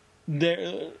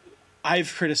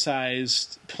 I've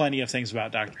criticized plenty of things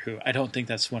about Doctor Who. I don't think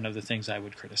that's one of the things I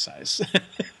would criticize,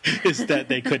 is that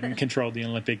they couldn't control the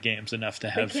Olympic Games enough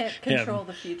to have they can't control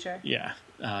the future. Yeah,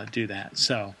 do that.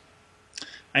 So,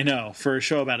 I know, for a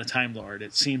show about a Time Lord,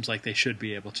 it seems like they should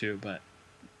be able to, but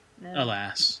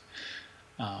alas.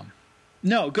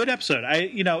 No, good episode. I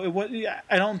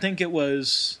don't think it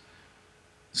was,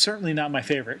 certainly not my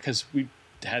favorite, because we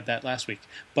had that last week.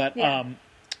 But,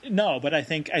 no, but I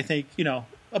think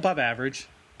above average,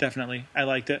 definitely. I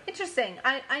liked it. Interesting.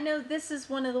 I know this is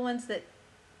one of the ones that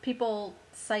people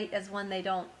cite as one they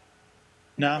don't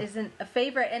isn't a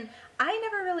favorite, and I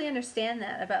never really understand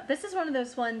that about. This is one of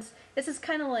those ones. This is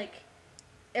kind of like,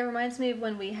 it reminds me of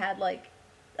when we had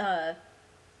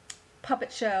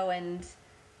Puppet Show and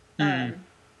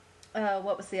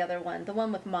what was the other one? The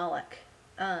one with Moloch.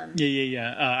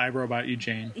 I Robot You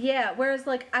Jane. Yeah, whereas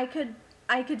I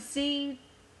could see.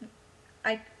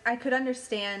 I could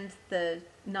understand the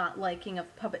not liking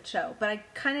of Puppet Show, but I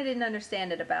kind of didn't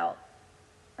understand it about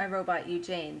I Robot You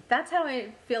Jane. That's how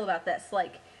I feel about this.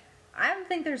 I don't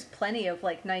think there's plenty of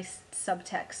nice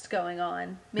subtext going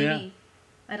on. Maybe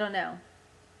I don't know.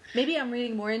 Maybe I'm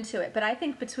reading more into it, but I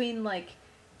think between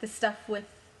the stuff with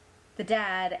the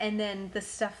dad and then the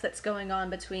stuff that's going on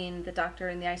between the Doctor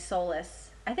and the Isolus,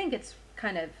 I think it's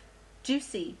kind of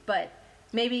juicy, but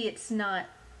maybe it's not.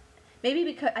 Maybe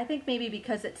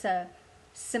because it's a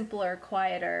simpler,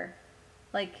 quieter,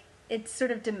 it's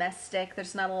sort of domestic.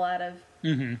 There's not a lot of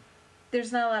Mm-hmm.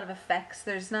 there's not a lot of effects.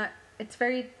 It's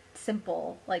very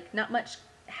simple. Like, not much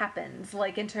happens,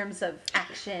 like, in terms of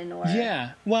action or...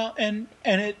 Yeah, well, and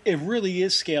it really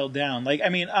is scaled down. Like, I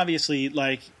mean, obviously,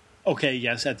 like, okay,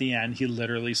 yes, at the end, he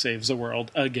literally saves the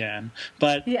world again.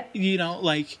 But, Yeah. you know,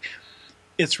 like,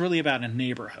 it's really about a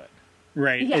neighborhood,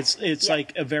 right? Yeah. It's Yeah.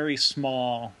 like a very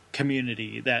small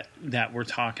community that we're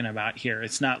talking about here.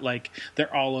 It's not like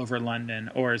they're all over London,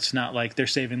 or it's not like they're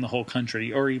saving the whole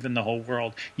country or even the whole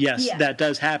world. Yes, Yeah. that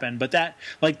does happen, but that,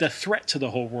 like, the threat to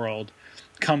the whole world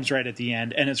comes right at the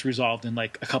end, and it's resolved in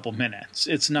like a couple minutes.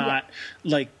 It's not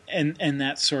like, and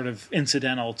that's sort of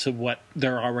incidental to what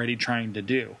they're already trying to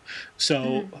do.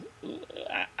 So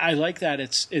I like that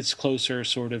it's closer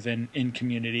sort of in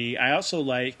community. I also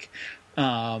like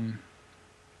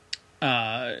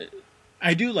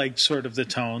I do like sort of the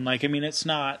tone. Like, I mean, it's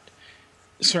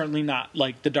certainly not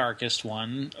like the darkest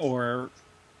one or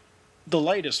the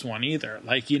lightest one either.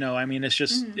 Like, you know, I mean, it's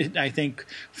just, I think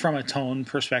from a tone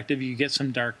perspective, you get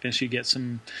some darkness, you get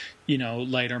some, you know,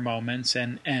 lighter moments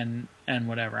and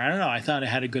whatever. I don't know. I thought it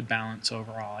had a good balance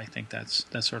overall. I think that's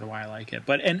sort of why I like it.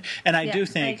 But, and I do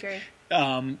think, I agree.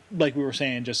 like we were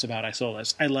saying just about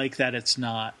Isolus, I like that it's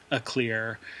not a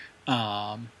clear,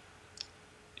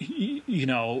 you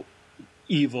know,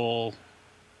 evil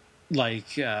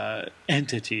like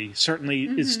entity. Certainly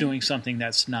it's doing something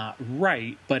that's not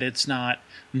right, but it's not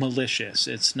malicious.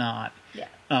 It's not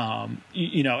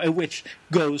you know, which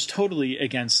goes totally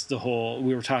against the whole,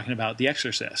 we were talking about The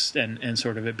Exorcist and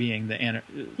sort of it being the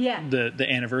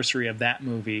anniversary of that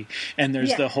movie, and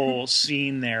there's the whole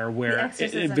scene there where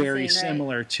very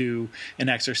similar to An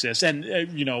Exorcist, and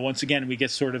you know, once again we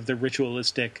get sort of the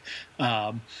ritualistic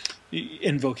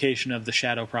invocation of the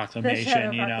Shadow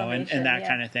Proclamation, you know, and that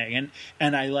kind of thing,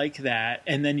 and I like that.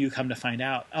 And then you come to find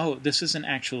out, oh, this isn't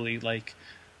actually like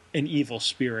an evil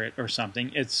spirit or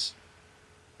something. It's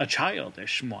a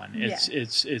childish one.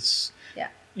 It's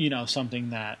you know, something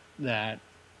that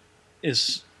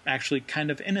is actually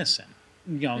kind of innocent,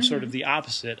 you know, sort of the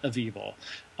opposite of evil,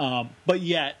 but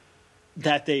yet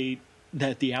that the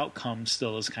outcome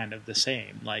still is kind of the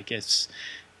same. Like, it's,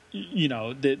 you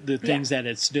know, the things that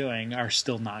it's doing are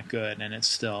still not good, and it's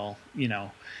still, you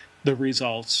know, the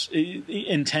results,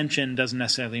 intention doesn't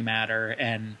necessarily matter,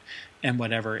 and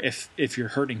whatever, if you're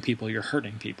hurting people, you're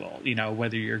hurting people, you know,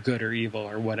 whether you're good or evil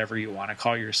or whatever you want to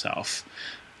call yourself.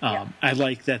 I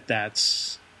like that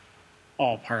that's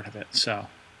all part of it. So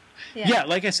yeah,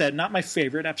 like I said, not my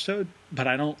favorite episode, but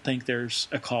I don't think there's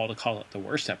a call to call it the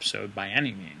worst episode by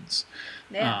any means.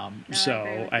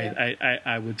 So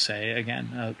I would say,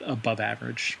 again, above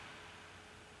average.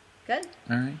 Good.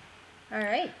 All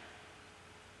right.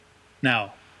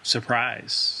 Now,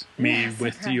 surprise me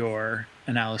with your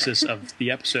analysis of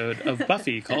the episode of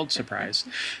Buffy called Surprise.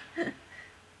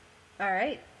 All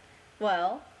right.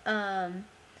 Well,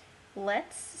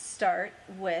 let's start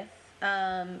with,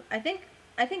 I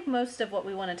think most of what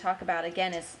we want to talk about,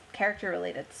 again, is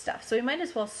character-related stuff. So we might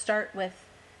as well start with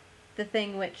the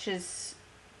thing which is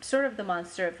sort of the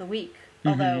monster of the week.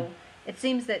 Although it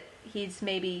seems that he's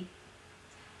maybe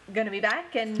going to be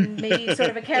back and maybe sort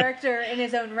of a character in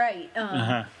his own right,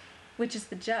 which is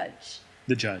the Judge.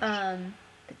 The Judge.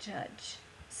 The Judge.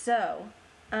 So,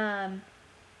 so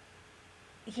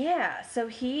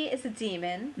he is a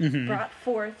demon brought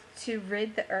forth to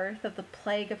rid the earth of the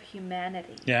plague of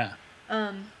humanity. Yeah.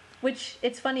 Which,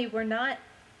 it's funny, we're not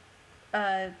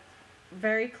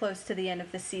very close to the end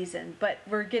of the season, but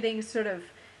we're getting sort of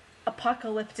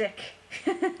apocalyptic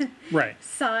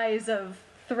size of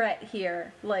threat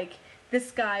here. Like,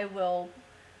 this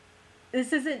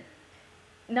isn't,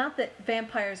 not that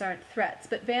vampires aren't threats,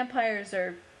 but vampires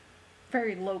are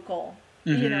very local,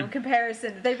 you know, in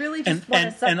comparison. They really just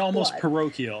want to suck and almost blood.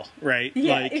 Parochial, right?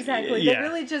 Yeah, like, exactly. They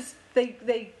really just,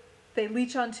 they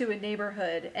leech onto a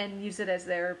neighborhood and use it as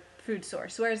their food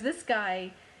source. Whereas this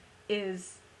guy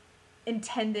is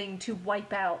intending to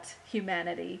wipe out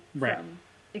humanity from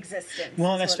existence.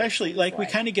 Well, and especially, like, we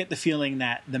kind of get the feeling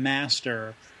that the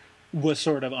Master was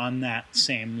sort of on that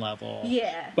same level.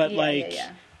 But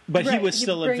but he was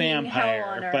still a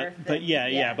vampire. But but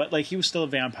like, he was still a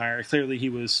vampire. Clearly he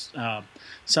was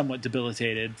somewhat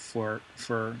debilitated for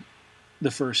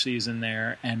the first season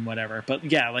there and whatever.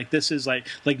 But yeah, like, this is like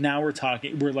now we're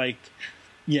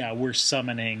we're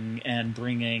summoning and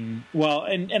bringing, well,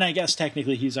 and I guess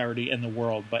technically he's already in the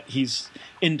world, but he's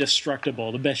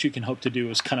indestructible. The best you can hope to do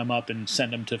is cut him up and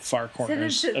send him to far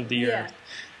corners of the earth.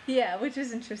 Yeah, which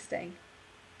is interesting.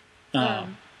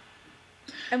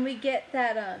 And we get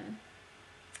that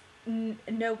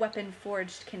no weapon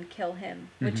forged can kill him,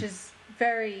 which is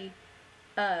very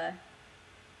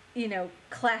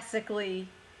classically.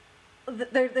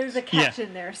 There's a catch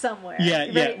in there somewhere. Yeah,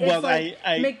 right? yeah. It's Well, like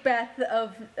I Macbeth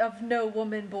of no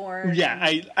woman born. Yeah,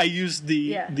 and, I use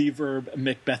the verb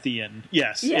Macbethian.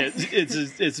 Yes, Yes.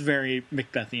 It's very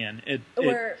Macbethian.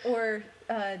 Or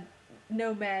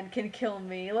no man can kill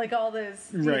me. Like all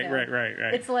those. Right.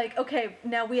 It's like, okay,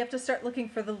 now we have to start looking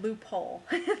for the loophole.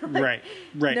 Right.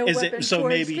 No is weapon it so?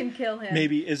 forged Maybe can kill him.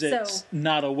 Maybe is it So-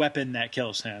 not a weapon that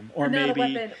kills him, or not maybe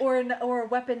a weapon, or a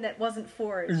weapon that wasn't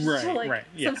forged. Right,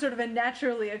 yeah. Some sort of a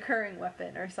naturally occurring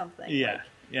weapon or something. Yeah. Like,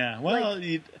 yeah, well,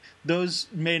 those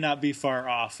may not be far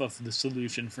off of the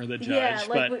solution for the judge,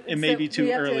 but it may be too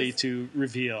early to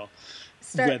reveal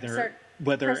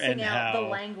whether parsing and out how the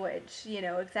language.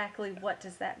 Exactly what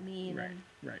does that mean?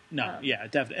 Right. No, yeah,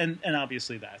 definitely, and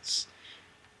obviously that's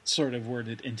sort of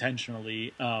worded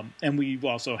intentionally. And we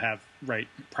also have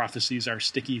prophecies are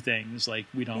sticky things, like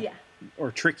we don't,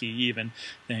 or tricky even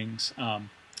things.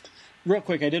 Real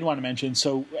quick, I did want to mention,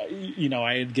 so,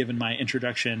 I had given my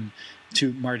introduction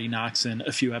to Marty Noxon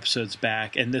a few episodes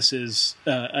back, and this is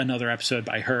another episode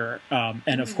by her.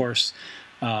 And of course,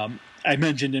 I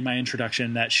mentioned in my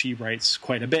introduction that she writes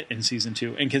quite a bit in season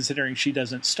 2, and considering she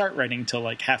doesn't start writing till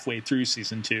like halfway through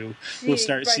season 2, we'll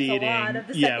start seeing,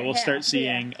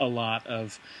 a lot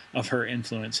of her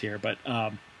influence here. But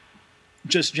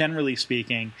just generally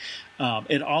speaking,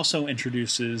 it also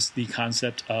introduces the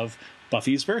concept of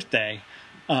Buffy's birthday,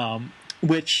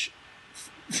 which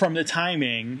from the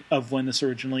timing of when this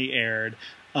originally aired,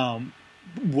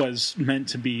 was meant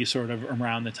to be sort of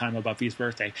around the time of Buffy's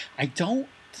birthday. I don't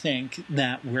think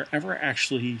that we're ever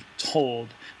actually told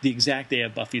the exact day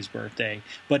of Buffy's birthday,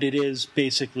 but it is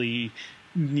basically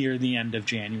near the end of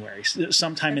January,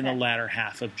 sometime in the latter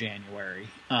half of January.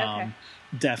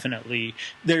 Definitely.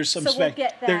 There's some we'll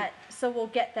get that. We'll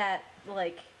get that,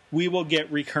 like... We will get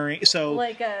recurring, so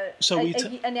like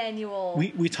an annual.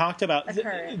 We talked about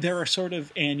there are sort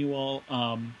of annual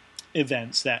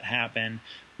events that happen.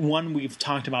 One, we've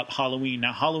talked about Halloween.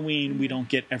 Now, Halloween we don't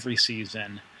get every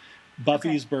season.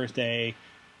 Buffy's birthday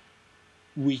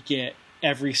we get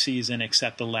every season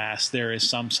except the last. There is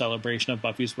some celebration of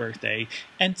Buffy's birthday,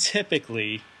 and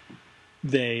typically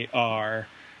they are.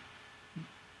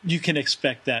 You can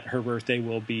expect that her birthday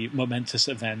will be momentous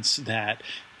events that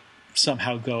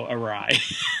somehow go awry.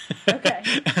 Okay.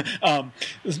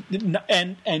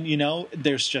 And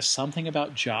there's just something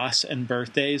about Joss and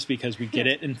birthdays, because we get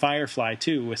it in Firefly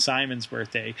too with Simon's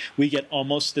birthday. We get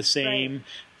almost the same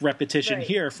repetition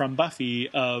here from Buffy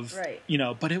of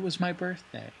but it was my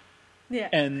birthday. Yeah.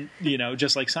 And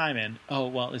just like Simon,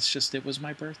 it was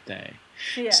my birthday.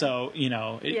 Yeah. So,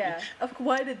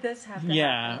 why did this have to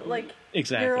happen? Like,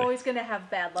 exactly. You're always going to have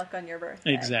bad luck on your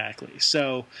birthday. Exactly.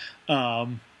 So,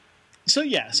 so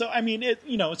I mean,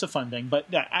 it's a fun thing,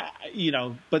 but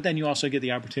but then you also get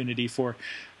the opportunity for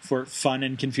fun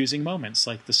and confusing moments,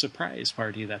 like the surprise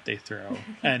party that they throw,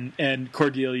 and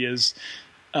Cordelia's,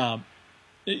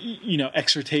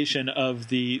 exhortation of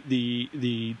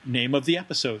the name of the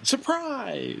episode,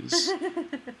 surprise.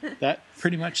 That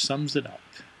pretty much sums it up.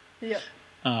 Yep.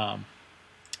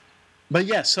 But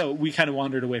yeah, so we kind of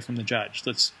wandered away from the judge.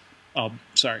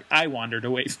 I wandered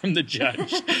away from the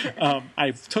judge.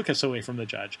 I took us away from the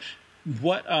judge.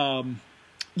 What?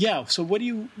 So what do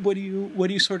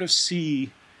you sort of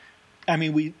see? I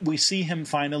mean, we see him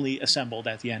finally assembled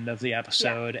at the end of the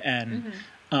episode, and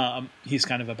he's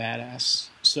kind of a badass.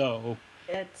 So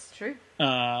it's true.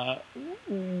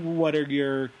 What are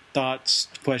your thoughts,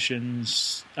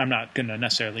 questions? I'm not going to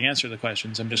necessarily answer the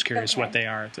questions. I'm just curious what they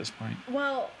are at this point.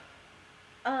 Well,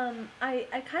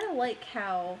 I kind of like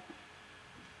how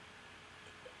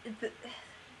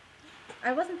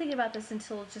I wasn't thinking about this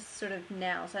until just sort of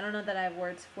now, so I don't know that I have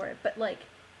words for it, but like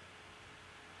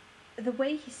the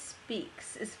way he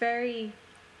speaks is very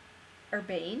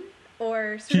urbane,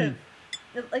 or sort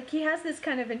of like he has this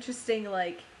kind of interesting,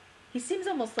 like he seems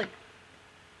almost like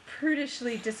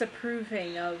prudishly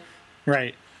disapproving of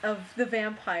the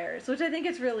vampires, which I think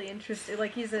is really interesting.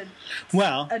 Like he's a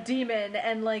demon,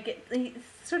 and like he's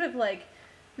sort of like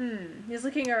he's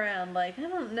looking around like, I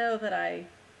don't know that I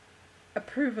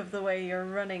approve of the way you're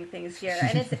running things here.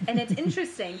 And it's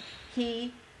interesting.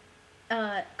 He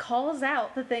calls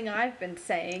out the thing I've been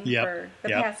saying for the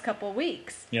past couple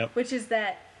weeks, which is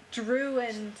that Drew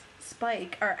and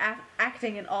Spike are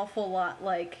acting an awful lot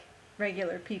like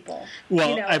regular people.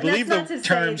 Well, I believe the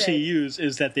terms he used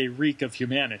is that they reek of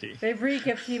humanity. They reek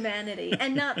of humanity.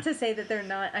 And not to say that they're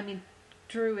not. I mean,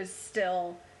 Drew is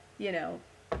still,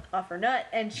 off her nut,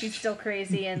 and she's still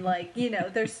crazy, and like,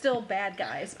 they're still bad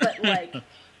guys, but like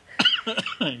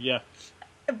yeah.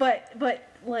 But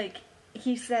like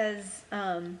he says,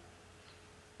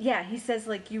 yeah, he says,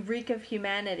 like, you reek of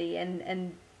humanity,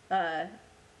 and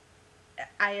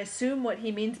I assume what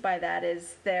he means by that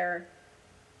is their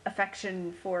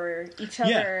affection for each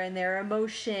other and their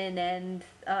emotion and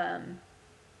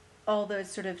all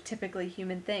those sort of typically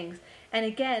human things. And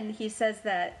again, he says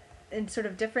that in sort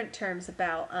of different terms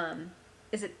about,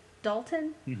 is it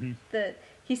Dalton? Mm-hmm.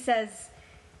 He says,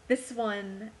 this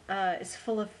one is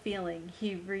full of feeling.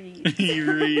 He reads. He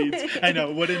reads. I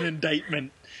know, what an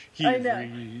indictment. He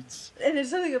reads. And there's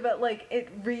something about, like, it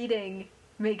reading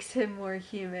makes him more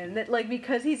human. That, like,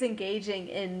 because he's engaging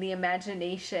in the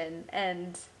imagination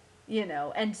and, you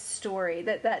know, and story,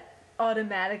 that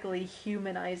automatically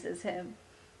humanizes him.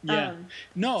 Yeah.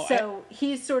 So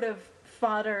he's sort of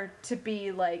fodder to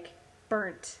be, like,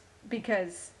 burnt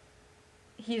because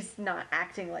he's not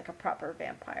acting like a proper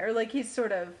vampire. Like, he's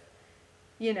sort of,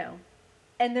 you know,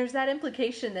 and there's that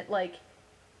implication that, like,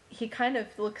 he kind of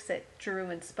looks at Drew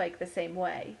and Spike the same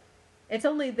way. It's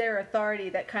only their authority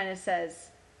that kind of says,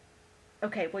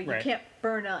 okay, well, you can't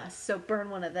burn us, so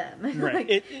burn one of them. Right.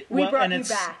 Like, we brought you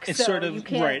back, it's so sort of, you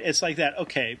can't... Right. It's like that,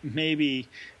 okay, maybe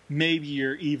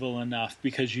you're evil enough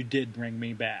because you did bring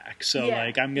me back. So,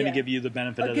 like, I'm going to give you the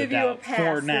benefit of the doubt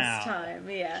for now. This time.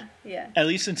 Yeah. At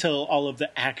least until all of the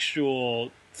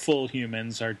actual full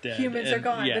humans are dead. Humans are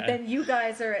gone, but then you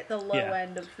guys are at the low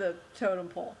end of the totem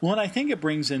pole. Well, and I think it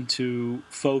brings into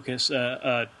focus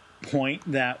a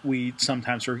point that we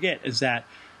sometimes forget, is that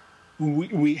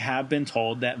we have been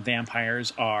told that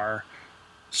vampires are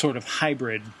sort of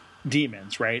hybrid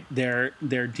demons, right? They're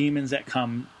demons that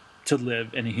come to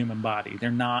live in a human body.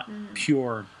 They're not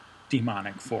pure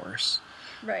demonic force.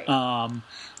 Right.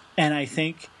 And I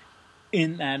think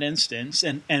in that instance,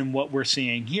 and what we're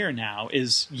seeing here now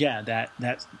is,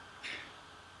 that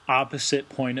opposite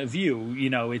point of view. You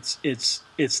know, it's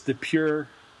the pure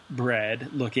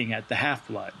bred looking at the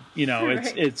half-blood. You know,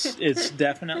 it's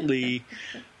definitely,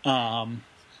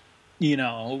 you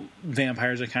know,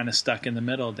 vampires are kind of stuck in the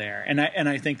middle there. And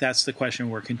I think that's the question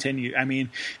we're continuing. I mean,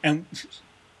 and,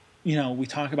 you know, we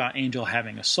talk about Angel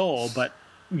having a soul, but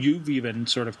you've even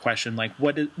sort of questioned, like,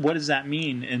 what does that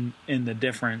mean in the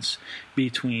difference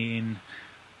between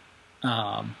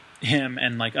him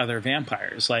and, like, other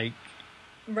vampires? Like,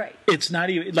 right. It's not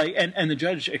even like, and the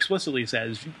judge explicitly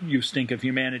says, you stink of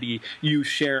humanity, you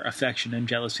share affection and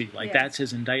jealousy. Like, that's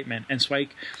his indictment. And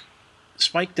Spike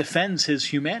defends his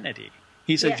humanity.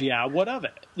 He says, what of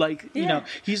it? Like, you know,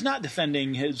 he's not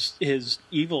defending his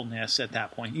evilness at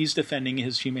that point. He's defending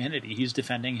his humanity. He's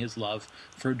defending his love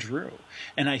for Drew.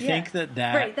 And I think that...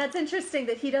 Right, that's interesting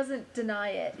that he doesn't deny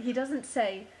it. He doesn't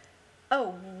say,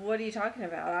 oh, what are you talking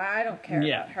about? I don't care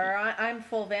about her. I'm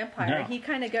full vampire. No. He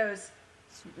kind of goes,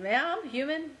 yeah, I'm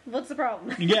human. What's the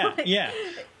problem? Yeah,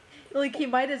 Like, he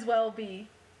might as well be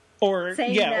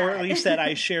saying that. Or at least that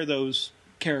I share those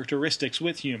characteristics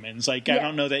with humans. Like, I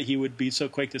don't know that he would be so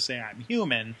quick to say I'm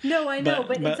human. No, I know,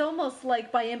 but it's almost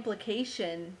like by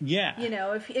implication. Yeah. You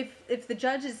know, if the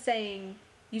judge is saying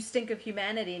you stink of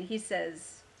humanity and he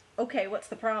says, okay, what's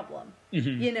the problem?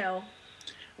 Mm-hmm. You know,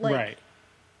 like,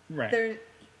 right.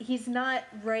 He's not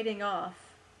writing off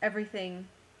everything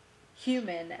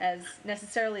human as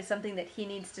necessarily something that he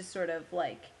needs to sort of,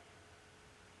 like,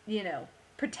 you know,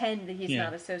 pretend that he's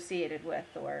not associated with,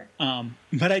 or...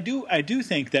 But I do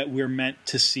think that we're meant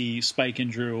to see Spike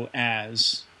and Drew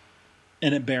as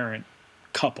an aberrant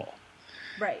couple.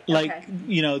 Right. Like,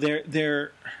 you know,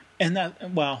 they're... And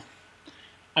that... Well,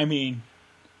 I mean...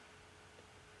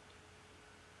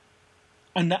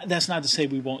 that's not to say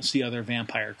we won't see other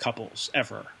vampire couples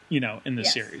ever, you know, in the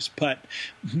series. But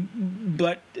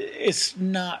it's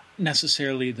not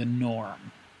necessarily the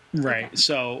norm. Right. Okay.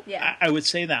 So I would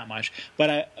say that much, but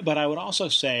I would also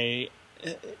say,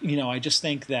 you know, I just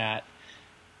think that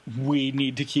we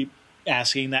need to keep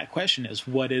asking that question: is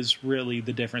what is really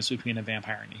the difference between a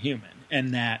vampire and a human?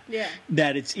 And that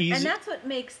it's easy. And that's what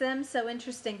makes them so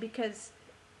interesting, because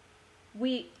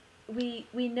we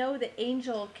know that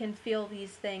Angel can feel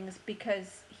these things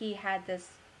because he had this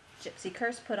gypsy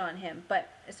curse put on him. But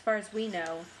as far as we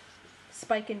know,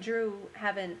 Spike and Drew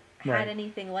haven't had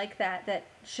anything like that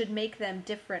should make them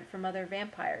different from other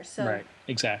vampires. So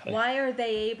exactly. Why are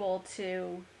they able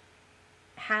to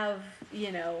have,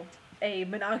 you know, a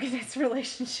monogamous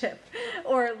relationship,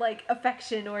 or like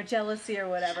affection or jealousy or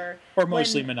whatever, or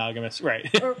mostly monogamous, right?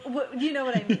 Or you know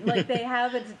what I mean? Like, they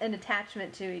have an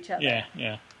attachment to each other.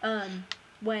 Yeah.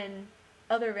 When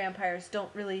other vampires don't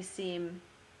really seem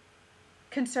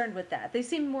concerned with that. They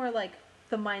seem more like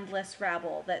the mindless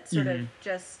rabble that sort of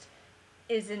just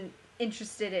isn't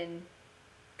interested in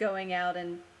going out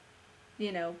and,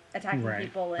 attacking Right,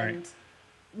 people and right.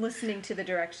 listening to the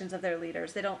directions of their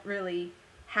leaders. They don't really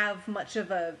have much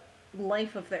of a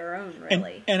life of their own,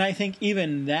 really. And I think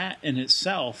even that in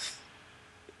itself,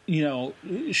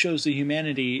 shows the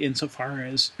humanity insofar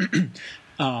as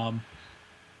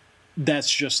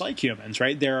that's just like humans,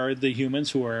 right? There are the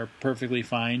humans who are perfectly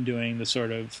fine doing the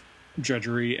sort of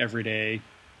drudgery everyday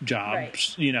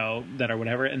jobs, that are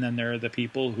whatever, and then there are the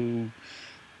people who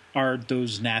are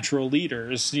those natural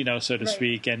leaders, so to Right.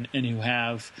 speak, and who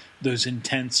have those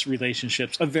intense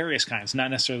relationships of various kinds, not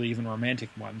necessarily even romantic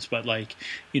ones, but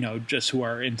just who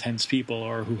are intense people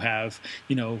or who have,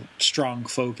 strong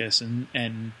focus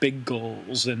and big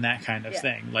goals and that kind of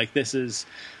thing. Like this is,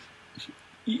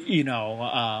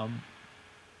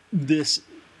 this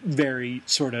very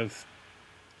sort of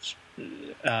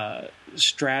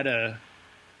strata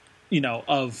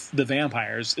of the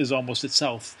vampires is almost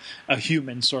itself a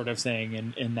human sort of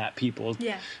thing, in that people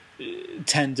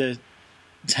tend to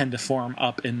form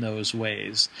up in those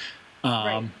ways.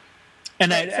 Right.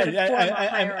 And Right, sort of form a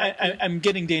hierarchy. I'm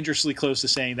getting dangerously close to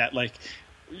saying that,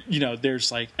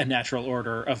 there's like a natural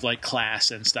order of like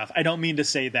class and stuff. I don't mean to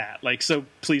say that, so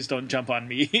please don't jump on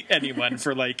me, anyone,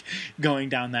 for going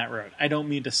down that road. I don't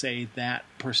mean to say that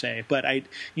per se, but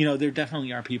there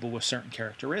definitely are people with certain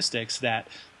characteristics that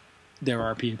there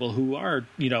are people who are,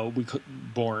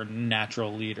 born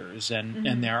natural leaders,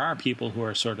 and there are people who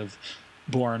are sort of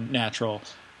born natural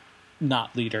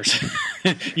not leaders,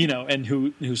 and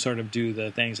who sort of do the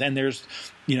things. And there's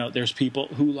people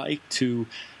who like to,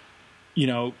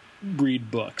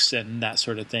 read books and that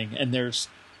sort of thing. And there's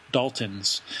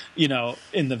Daltons,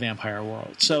 in the vampire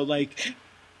world. So I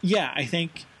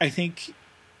think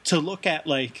to look at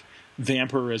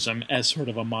vampirism as sort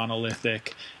of a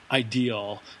monolithic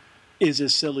ideal is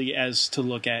as silly as to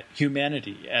look at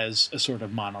humanity as a sort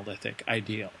of monolithic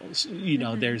ideal.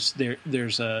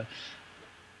 There's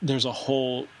a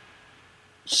whole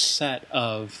set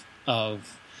of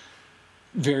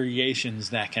variations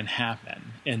that can happen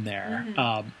in there.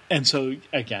 And so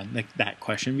again, that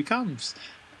question becomes,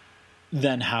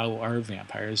 then how are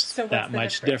vampires that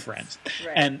much different?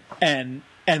 Right. And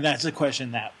that's a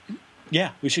question that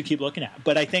we should keep looking at.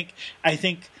 But I think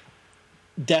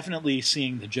definitely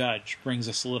seeing the judge brings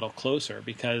us a little closer,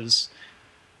 because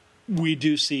we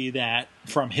do see that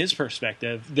from his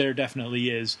perspective, there definitely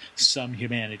is some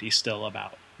humanity still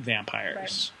about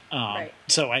vampires. Right.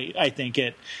 So I think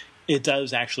it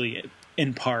does actually,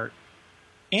 in part,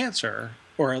 answer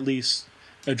or at least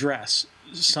address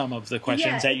some of the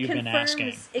questions that you've been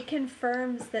asking. It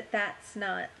confirms that that's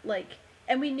not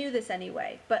and we knew this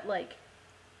anyway, but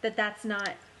that's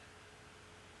not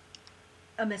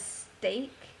a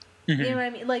mistake. You know what I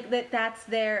mean? That's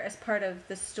there as part of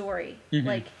the story.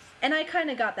 And I kind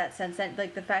of got that sense, that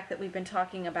the fact that we've been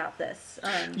talking about this.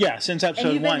 Since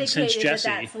episode 1, since Jesse,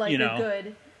 that's a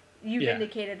good. You've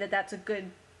indicated that that's a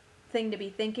good thing to be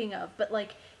thinking of, but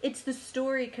it's the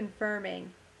story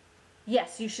confirming,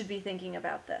 yes, you should be thinking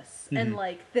about this, and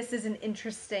this is an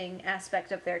interesting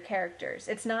aspect of their characters.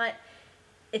 It's not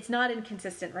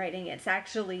inconsistent writing. It's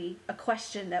actually a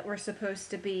question that we're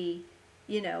supposed to be,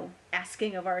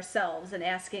 asking of ourselves and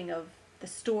asking of the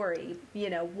story.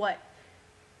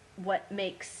 What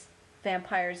makes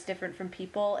vampires different from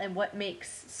people, and what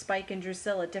makes Spike and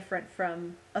Drusilla different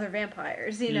from other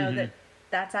vampires.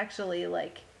 That's actually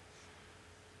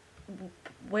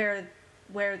where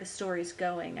the story's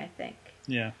going, I think.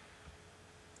 Yeah.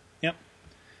 Yep.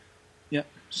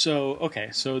 So, okay.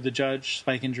 So the judge,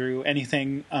 Spike and Drew,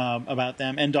 anything about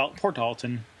them? And poor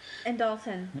Dalton. And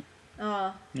Dalton.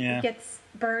 Oh, yeah. He gets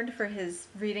burned for his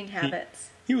reading habits.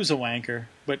 He was a wanker,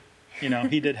 but,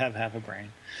 he did have half a brain.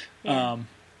 Yeah.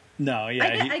 No,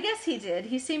 yeah. I guess he did.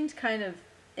 He seemed kind of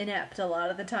inept a lot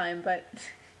of the time, but...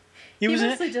 He was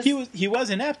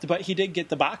inept, but he did get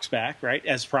the box back, right,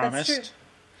 as promised.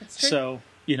 That's true. So,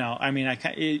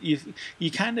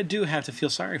 you kind of do have to feel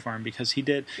sorry for him, because he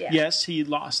did. Yeah. Yes, he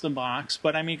lost the box,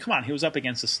 but come on, he was up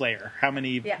against the Slayer. How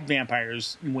many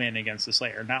vampires win against the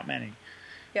Slayer? Not many.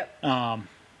 Yep.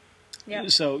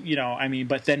 So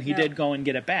but then he did go and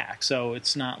get it back. So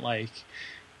it's not like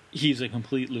he's a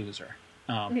complete loser.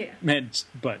 But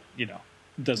it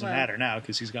doesn't matter now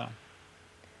because he's gone.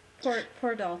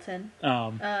 Poor Dalton.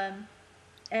 The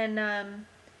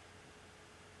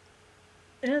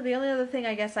only other thing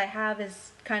I guess I have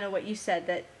is kind of what you said,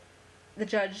 that the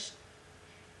judge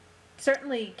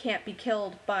certainly can't be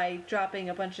killed by dropping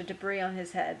a bunch of debris on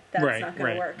his head. That's not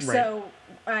going to work. Right. So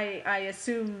I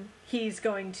assume he's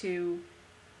going to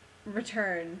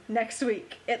return next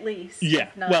week at least. Yeah.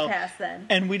 If not past then.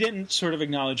 And we didn't sort of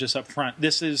acknowledge this up front.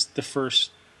 This is the first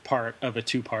part of a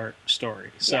 2-part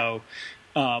story. So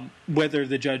whether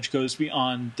the judge goes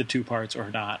beyond the 2 parts or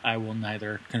not, I will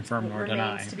neither confirm nor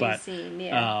deny. To but be seen,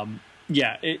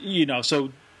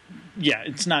 so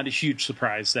it's not a huge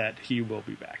surprise that he will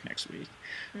be back next week.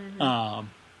 Mm-hmm.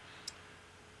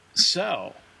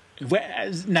 So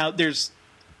now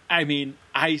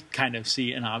I kind of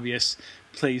see an obvious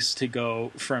place to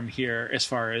go from here as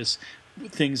far as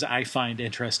things I find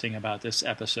interesting about this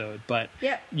episode, but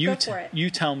go for it. You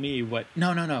tell me what.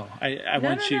 No. I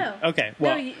want you. No. Okay.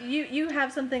 Well, no, you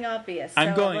have something obvious. So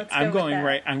I'm going. Let's I'm go going with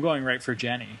right. I'm going right for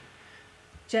Jenny.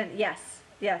 Yes,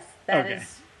 that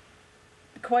is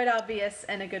quite obvious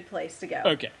and a good place to go.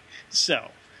 Okay,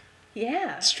 so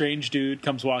strange dude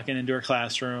comes walking into her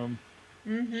classroom.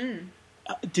 Mm-hmm.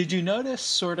 Did you notice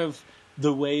sort of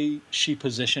the way she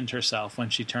positioned herself when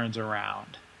she turns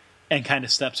around and kind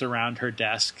of steps around her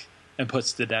desk and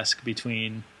puts the desk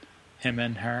between him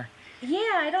and her?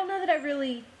 Yeah, I don't know that I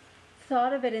really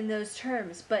thought of it in those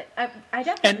terms, but I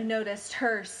definitely noticed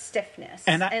her stiffness.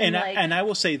 And I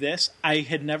will say this, I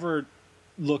had never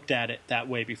looked at it that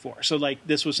way before. So like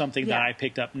this was something that I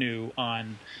picked up new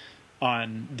on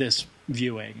this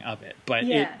viewing of it. But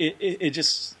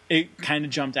it kind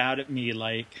of jumped out at me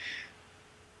like,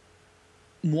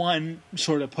 one,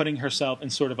 sort of putting herself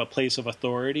in sort of a place of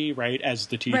authority, right, as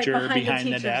the teacher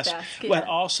behind the desk, but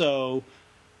also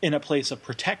in a place of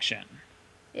protection.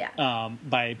 Yeah.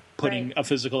 By putting a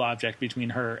physical object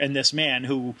between her and this man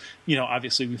who,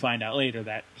 obviously we find out later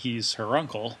that he's her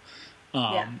uncle.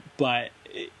 But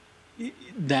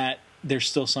that there's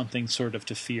still something sort of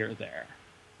to fear there.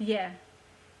 Yeah.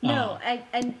 No,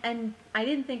 and I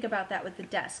didn't think about that with the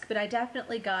desk, but I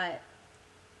definitely got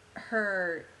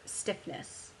her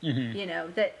stiffness.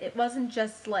 Mm-hmm. That it wasn't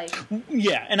just like...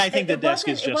 Yeah, and I think the desk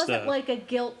is just It wasn't like a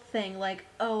guilt thing, like,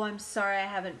 oh, I'm sorry I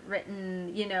haven't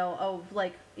written,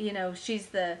 she's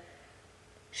the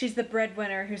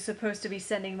breadwinner who's supposed to be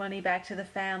sending money back to the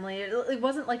family. It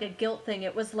wasn't like a guilt thing.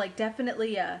 It was like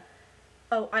definitely I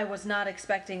was not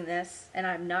expecting this, and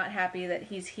I'm not happy that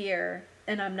he's here,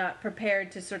 and I'm not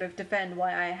prepared to sort of defend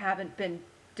why I haven't been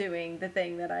doing the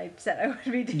thing that I said I would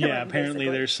be doing. Yeah, apparently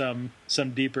there's some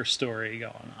deeper story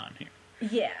going on here.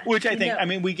 Yeah. Which I think,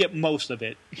 we get most of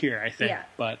it here, I think. Yeah.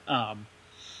 But,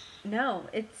 no,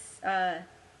 it's,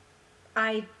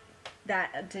 I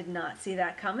did not see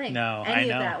that coming. No, I know.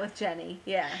 Any of that with Jenny.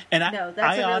 Yeah. And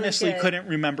I honestly couldn't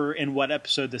remember in what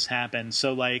episode this happened.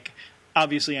 So, like,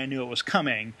 obviously I knew it was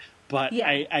coming, but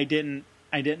I didn't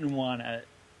want to,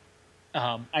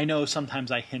 I know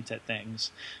sometimes I hint at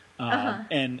things.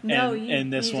 And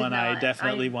this one I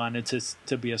definitely wanted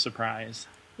to be a surprise.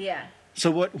 Yeah.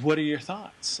 So what are your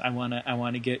thoughts? I want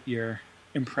to get your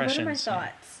impressions. What are my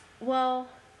thoughts? Well,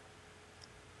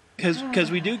 because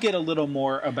we do get a little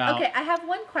more about. Okay, I have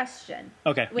one question.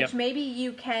 Okay. Which maybe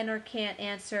you can or can't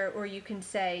answer, or you can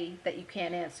say that you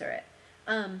can't answer it.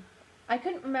 I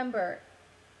couldn't remember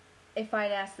if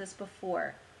I'd asked this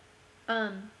before.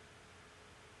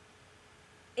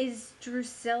 Is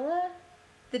Drusilla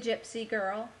the gypsy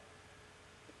girl,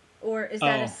 or is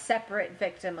that a separate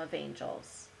victim of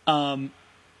Angel's? I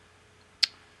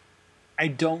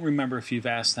don't remember if you've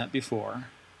asked that before.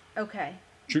 Okay.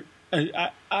 No,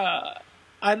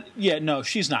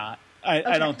 she's not.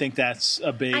 I don't think that's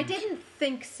a big... I didn't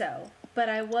think so, but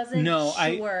I wasn't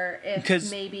sure if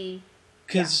maybe...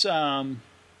 Because the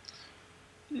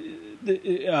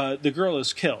girl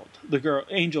is killed.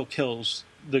 Angel kills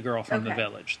the girl from the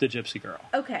village, the gypsy girl.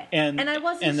 Okay. And I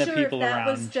wasn't sure if that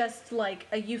was just like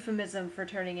a euphemism for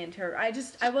turning into her. I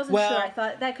wasn't sure. I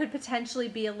thought that could potentially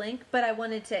be a link, but I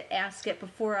wanted to ask it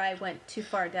before I went too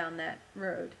far down that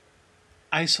road.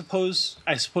 I suppose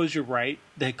you're right.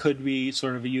 That could be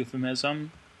sort of a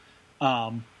euphemism.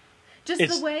 Just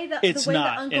the way the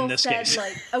uncle said, case.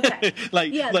 Okay,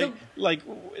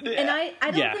 and I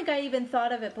don't think I even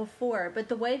thought of it before, but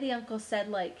the way the uncle said,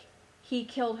 like, he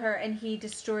killed her and he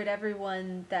destroyed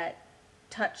everyone that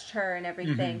touched her and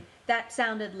everything. That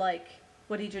sounded like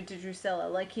what he did to Drusilla.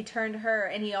 Like, he turned her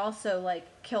and he also, like,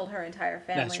 killed her entire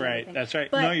family. That's right. That's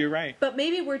right. But, no, you're right. But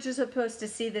maybe we're just supposed to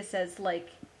see this as, like,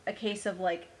 a case of,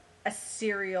 like, a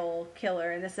serial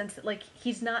killer in the sense that, like,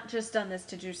 he's not just done this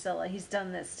to Drusilla. He's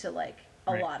done this to, like,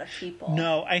 a lot of people.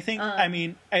 No, I think,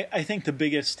 I think the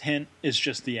biggest hint is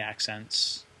just the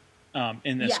accents.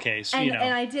 In this case, and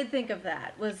I did think of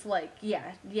that. Was like,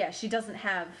 she doesn't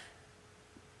have,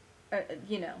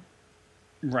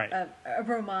 right, a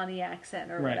Romani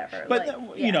accent or whatever.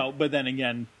 But but then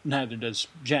again, neither does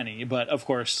Jenny. But of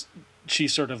course,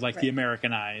 she's sort of like the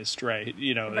Americanized, right?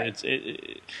 It's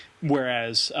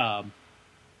whereas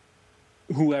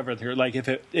whoever they're like.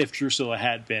 If Drusilla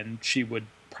had been, she would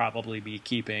probably be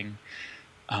keeping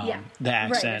the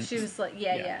accent. Right. She was like,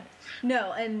 yeah.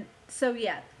 No, and so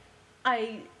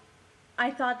I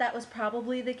thought that was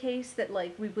probably the case, that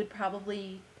like they would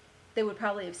probably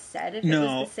have said if it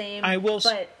was the same. I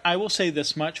will say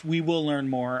this much: we will learn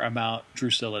more about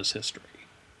Drusilla's history.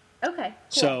 Okay.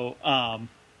 Cool.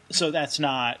 So that's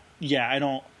not. Yeah,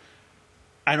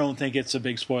 I don't think it's a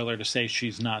big spoiler to say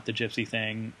she's not the gypsy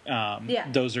thing.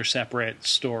 Those are separate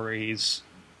stories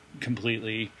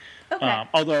completely. Okay.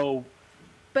 Although,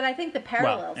 but I think the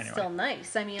parallel's still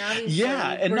nice. I mean, obviously,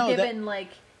 we're given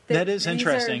that is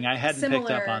interesting. I hadn't picked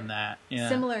up on that. Yeah.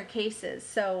 Similar cases.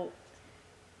 So,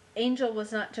 Angel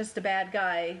was not just a bad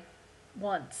guy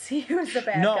once. He was a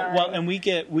bad guy. No, well, and we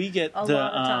get a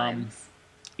lot of times.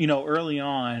 Early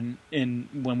on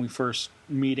when we first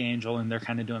meet Angel and they're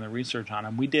kind of doing the research on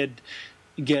him, we did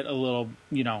get a little,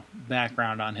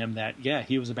 background on him that,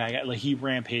 he was a bad guy. Like, he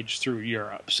rampaged through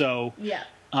Europe. So,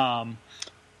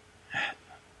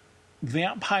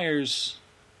 vampires,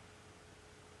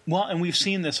 well, and we've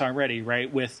seen this already,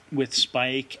 right? With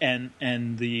Spike and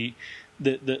the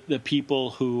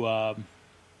people who,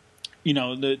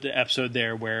 the episode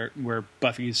there where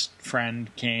Buffy's friend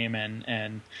came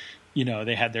and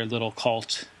they had their little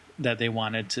cult that they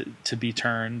wanted to be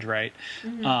turned, right?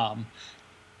 Mm-hmm.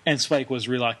 And Spike was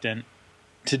reluctant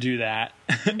to do that,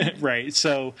 mm-hmm. right?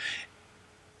 So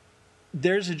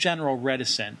there's a general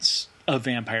reticence of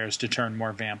vampires to turn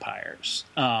more vampires.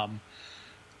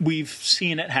 We've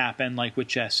seen it happen, like with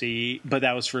Jesse, but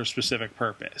that was for a specific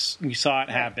purpose. We saw it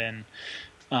happen.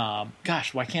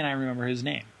 Gosh, why can't I remember his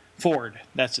name? Ford.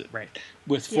 That's it, right?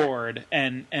 With Ford,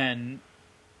 and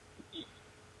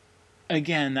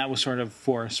again, that was sort of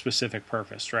for a specific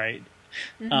purpose, right?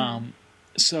 Mm-hmm.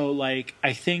 So, like,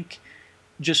 I think,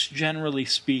 just generally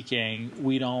speaking,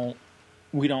 we don't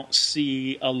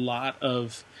see a lot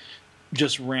of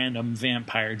just random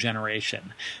vampire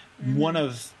generation. Mm-hmm. One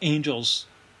of Angel's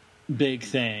big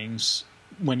things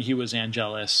when he was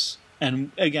Angelus,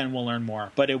 and again, we'll learn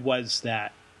more, but it was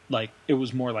that, like, it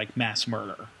was more like mass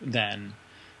murder than,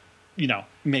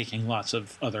 making lots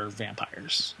of other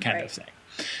vampires kind of thing.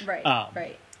 Right,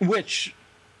 right. Which,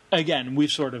 again,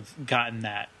 we've sort of gotten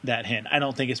that hint. I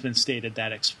don't think it's been stated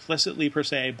that explicitly per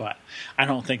se, but I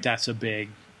don't think that's a big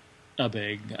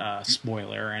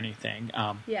spoiler or anything.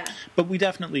 But we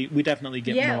definitely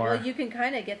get more. Yeah, well, you can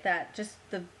kind of get that, just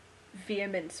the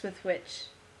vehemence with which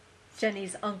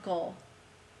Jenny's uncle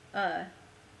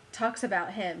talks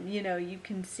about him. You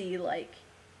can see, like,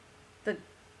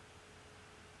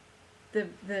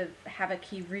 the havoc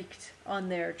he wreaked on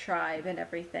their tribe and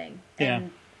everything.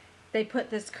 And they put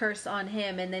this curse on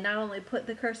him, and they not only put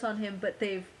the curse on him, but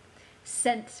they've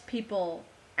sent people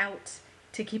out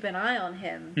to keep an eye on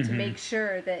him, mm-hmm. to make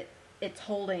sure that it's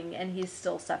holding and he's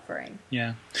still suffering.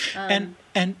 Yeah. And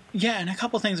a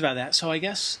couple things about that. So I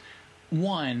guess,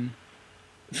 one,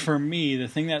 for me, the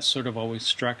thing that sort of always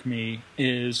struck me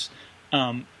is,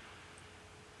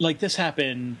 like, this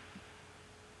happened,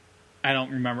 I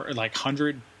don't remember, like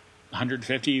 100,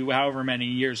 150, however many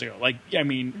years ago. Like, I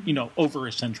mean, mm-hmm. Over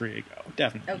a century ago,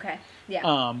 definitely. Okay,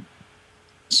 yeah.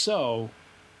 So,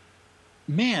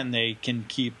 man, they can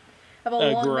keep a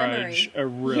grudge a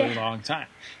really long time.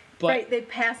 But, right, they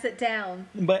pass it down.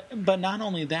 But not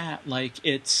only that, like,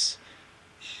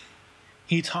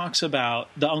 he talks about,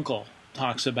 the uncle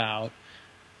talks about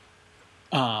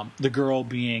the girl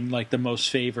being, like, the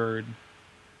most favored,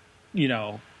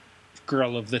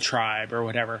 girl of the tribe or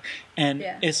whatever. And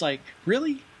it's like,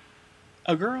 really?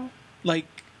 A girl? Like,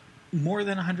 more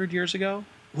than 100 years ago?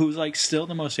 Who's, like, still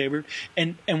the most favored?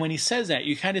 And when he says that,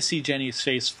 you kind of see Jenny's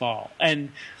face fall.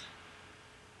 And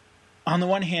on the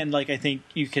one hand, like, I think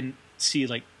you can see,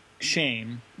 like,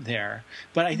 shame there.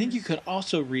 But I think you could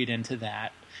also read into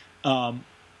that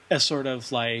as sort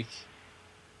of like,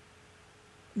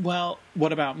 well,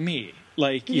 what about me?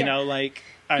 Like, like,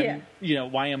 I'm,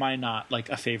 why am I not, like,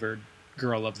 a favored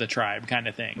girl of the tribe kind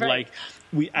of thing? Right.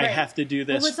 Like, I have to do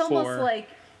this. Well, it's almost like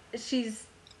she's,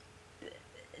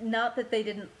 not that they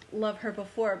didn't love her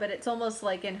before, but it's almost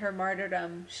like in her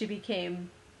martyrdom, she became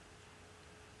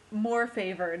more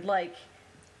favored. Like,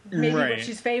 maybe what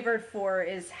she's favored for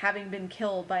is having been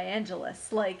killed by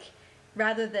Angelus. Like,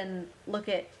 rather than look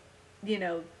at,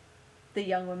 the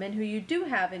young women who you do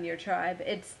have in your tribe,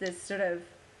 it's this sort of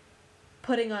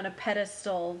putting on a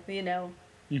pedestal,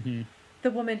 mm-hmm.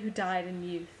 the woman who died in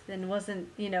youth and wasn't,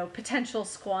 potential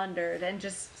squandered, and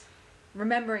just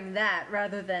remembering that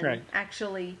rather than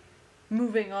actually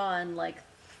moving on, like,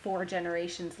 4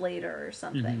 generations later or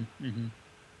something. Mm-hmm. Mm-hmm.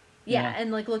 Yeah,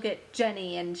 and, like, look at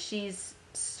Jenny, and she's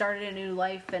started a new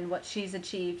life and what she's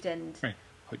achieved, and Right.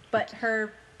 but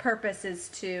her purpose is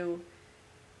to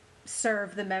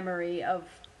serve the memory of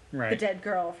the dead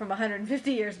girl from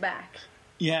 150 years back.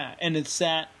 Yeah, and it's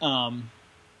that sort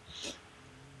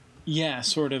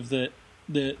of the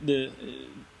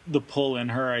pull in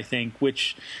her, I think,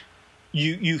 which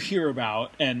you hear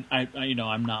about, and I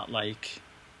I'm not like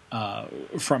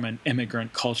from an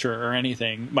immigrant culture or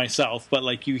anything myself, but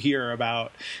like you hear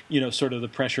about, sort of the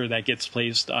pressure that gets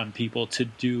placed on people to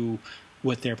do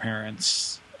what their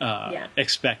parents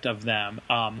expect of them,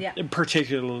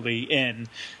 particularly in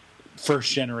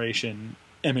first generation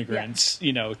immigrants,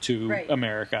 to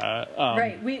America.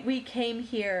 We came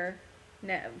here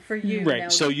for you.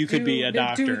 Right. So you could be a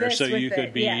doctor, so you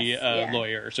could be a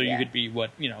lawyer, so you could be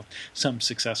some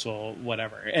successful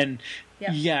whatever. And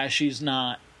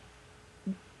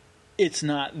it's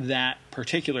not that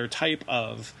particular type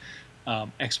of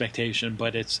expectation,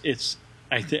 but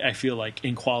I feel like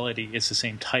in quality it's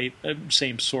the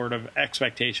same sort of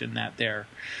expectation that they're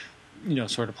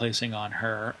sort of placing on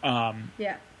her. And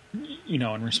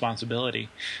responsibility.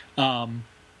 I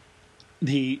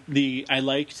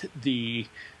liked the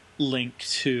link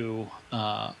to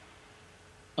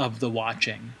of the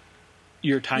watching.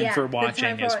 Your time for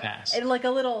watching is past. And like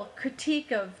a little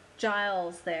critique of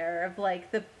Giles there, of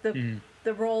like the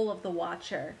role of the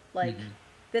watcher. Like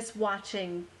this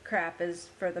watching crap is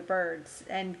for the birds,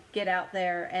 and get out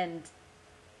there and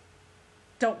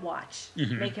don't watch.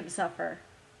 Make him suffer.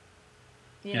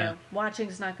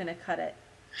 Watching's not going to cut it.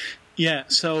 Yeah,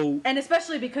 so... And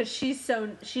especially because she's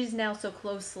now so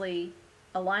closely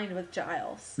aligned with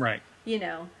Giles. Right.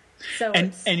 So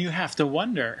and you have to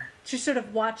wonder... She's sort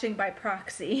of watching by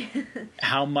proxy.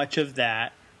 How much of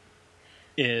that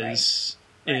is...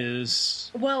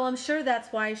 Well, I'm sure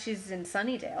that's why she's in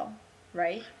Sunnydale,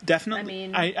 right?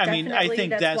 Definitely. I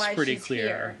think that's pretty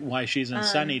clear why she's in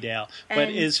Sunnydale. But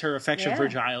is her affection for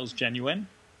Giles genuine?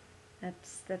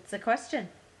 That's a question.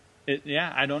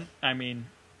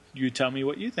 You tell me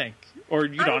what you think, or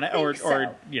you don't, or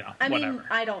so. Whatever.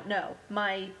 I don't know.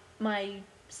 My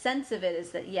sense of it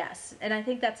is that yes, and I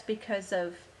think that's because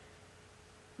of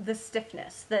the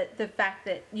stiffness, the fact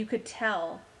that you could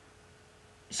tell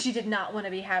she did not want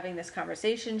to be having this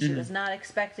conversation. She was not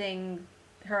expecting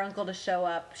her uncle to show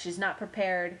up. She's not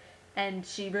prepared, and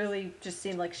she really just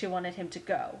seemed like she wanted him to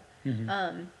go.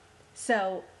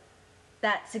 So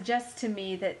that suggests to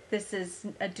me that this is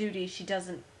a duty she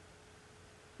doesn't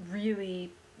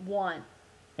really want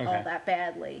all that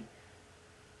badly.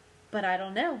 But I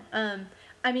don't know.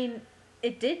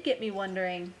 It did get me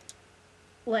wondering,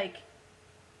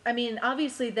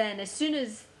 obviously then, as soon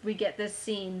as we get this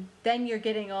scene, then you're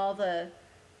getting all the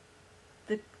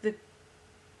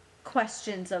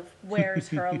questions of where's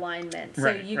her alignment. So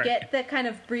you get that kind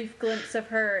of brief glimpse of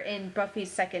her in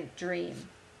Buffy's second dream.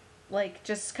 Like,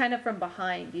 just kind of from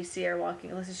behind, you see her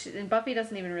walking. And Buffy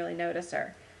doesn't even really notice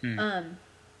her.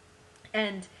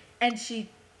 And she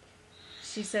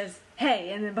says,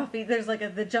 "Hey," and then Buffy, there's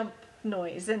like the jump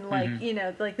noise, and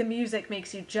like the music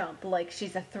makes you jump, like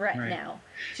she's a threat now.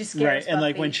 She scares Buffy. And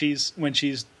like when she's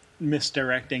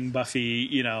misdirecting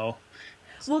Buffy, well,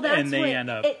 that's and they end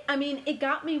up. It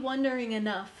got me wondering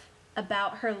enough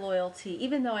about her loyalty,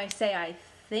 even though I say I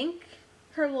think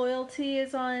her loyalty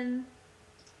is on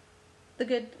the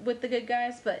good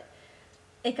guys, but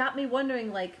it got me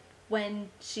wondering, like, when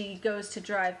she goes to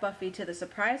drive Buffy to the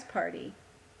surprise party,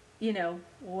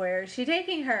 where is she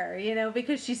taking her?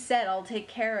 Because she said, "I'll take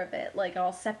care of it, like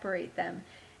I'll separate them."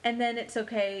 And then it's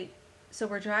okay, so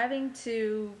we're driving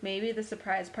to maybe the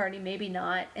surprise party, maybe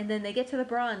not, and then they get to the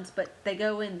Bronze, but they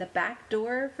go in the back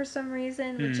door for some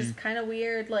reason, which is kind of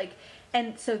weird. Like,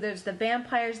 and so there's the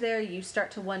vampires there. You start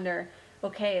to wonder,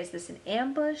 okay, is this an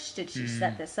ambush? Did she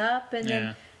set this up? And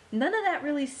then none of that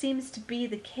really seems to be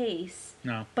the case.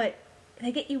 No. But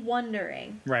they get you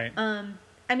wondering. Right.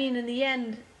 In the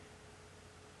end,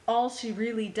 all she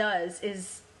really does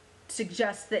is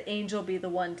suggest that Angel be the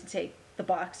one to take the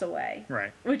box away.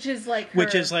 Right. Which is like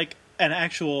an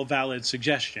actual valid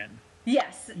suggestion.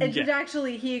 Yes. It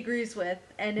actually he agrees with,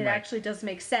 and it actually does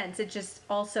make sense. It just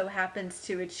also happens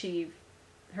to achieve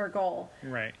her goal.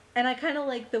 Right. And I kind of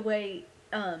like the way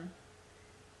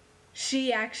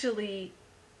she actually,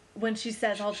 when she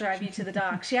says, "I'll drive you to the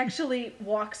dock," she actually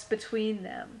walks between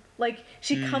them. Like,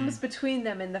 she comes between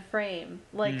them in the frame,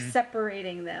 like,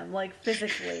 separating them, like,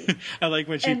 physically. I like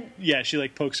when she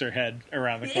like pokes her head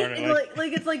around the corner.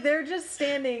 It's like they're just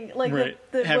standing, like,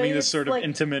 the having way this sort of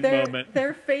intimate moment.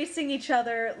 They're facing each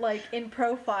other, like, in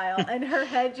profile, and her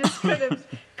head just kind of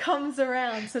comes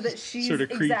around so that she's sort of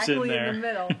creeps exactly in there. in the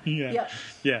middle.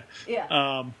 Yeah.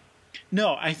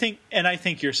 No, I think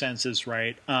your sense is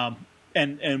right.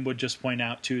 And would just point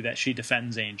out too that she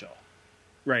defends Angel,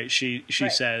 right? She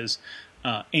Right. says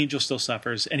Angel still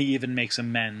suffers, and he even makes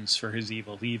amends for his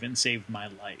evil. He even saved my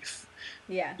life.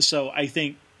 Yeah. So I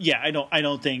think, I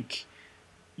don't think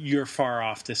you're far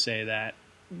off to say that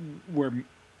we're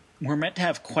meant to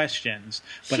have questions,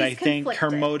 but She's I think her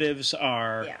conflicted. motives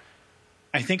are. Yeah.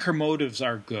 I think her motives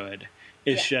are good.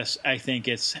 It's Yeah. just, I think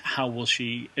it's how will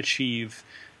she achieve,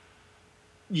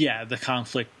 the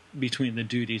conflict between the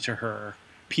duty to her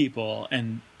people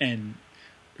and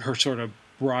her sort of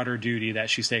broader duty that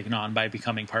she's taken on by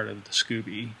becoming part of the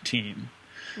Scooby team.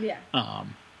 Yeah.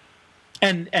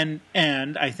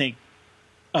 And I think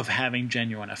of having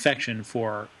genuine affection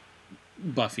for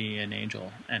Buffy and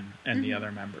Angel and the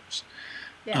other members.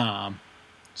 Yeah.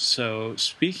 So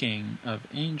speaking of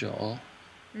Angel,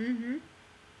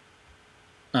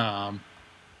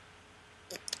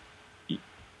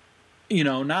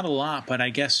 not a lot, but I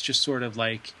guess just sort of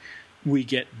like we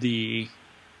get the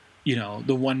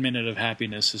 1 minute of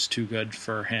happiness is too good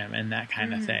for him and that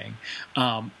kind of thing.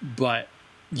 But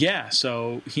yeah,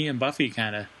 so he and Buffy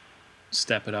kind of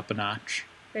step it up a notch.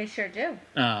 They sure do.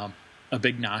 A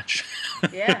big notch.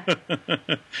 Yeah.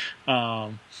 I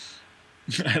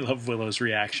love Willow's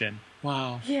reaction.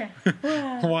 Wow. Yeah.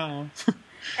 Wow. Wow.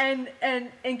 And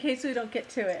in case we don't get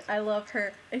to it, I love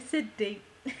her. I said date.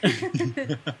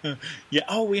 Yeah.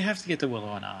 Oh, we have to get to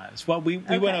Willow and Oz. Well, we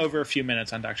went over a few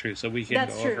minutes on Doctor Who, so we can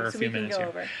That's go true. over a So few we can minutes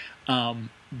go here. over.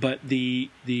 But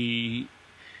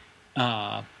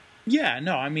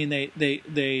no, I mean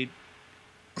they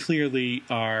clearly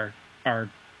are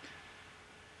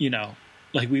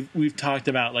like we've talked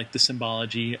about like the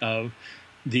symbology of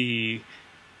the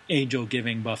Angel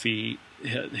giving Buffy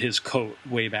his coat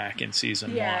way back in season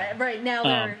 1. Yeah, right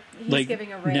now he's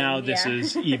giving a ring. Now this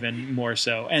is even more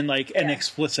so, and and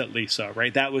explicitly so,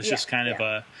 right? That was just kind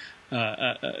of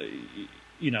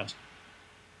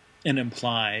an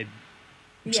implied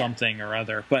something or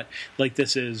other, but like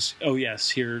this is, oh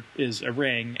yes, here is a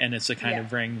ring, and it's a kind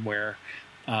of ring where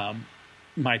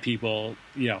my people,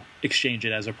 exchange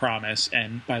it as a promise.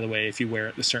 And by the way, if you wear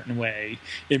it a certain way,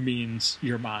 it means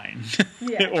you're mine,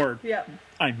 or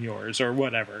I'm yours, or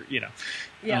whatever,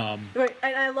 Yeah. Right.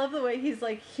 And I love the way he's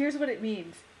like, "Here's what it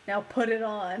means. Now put it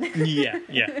on." yeah,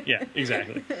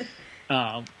 exactly.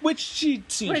 Which she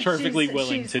seems perfectly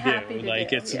willing she's to happy do. to Like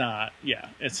do, it's not. Yeah,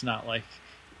 it's not like.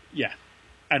 Yeah,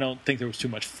 I don't think there was too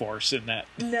much force in that.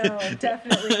 No,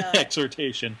 definitely not.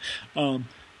 Exhortation. And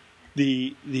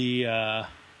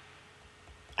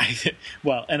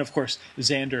of course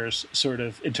Xander's sort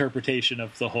of interpretation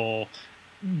of the whole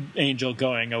Angel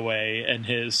going away and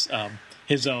his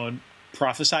own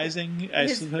prophesizing, I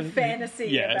His suppose. fantasy.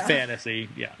 Yeah, fantasy.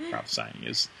 Yeah, prophesying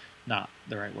is not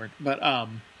the right word, but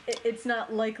it's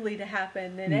not likely to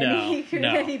happen in no, any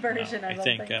version. No. I don't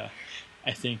think.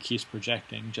 I think he's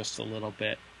projecting just a little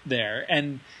bit there,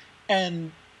 and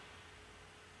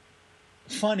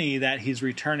funny that he's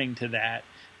returning to that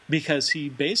because he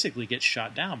basically gets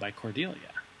shot down by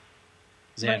Cordelia.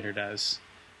 Xander does.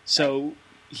 So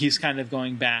he's kind of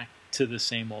going back to the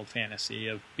same old fantasy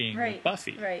of being with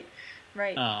Buffy. Right.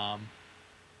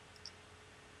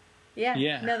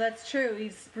 Yeah. No, that's true.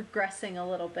 He's regressing a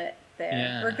little bit there.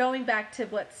 Yeah. We're going back to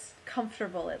what's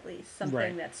comfortable, at least.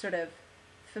 Something that's sort of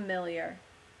familiar.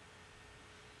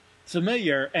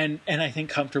 And I think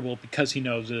comfortable because he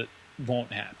knows it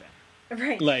won't happen.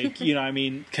 Right. Like, I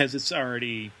mean, because it's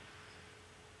already,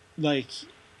 like,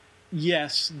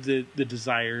 yes, the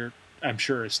desire, I'm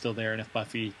sure, is still there, and if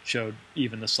Buffy showed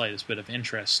even the slightest bit of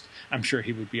interest, I'm sure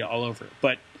he would be all over it.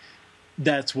 But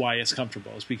that's why it's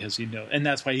comfortable, is because he knows, and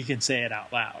that's why he can say it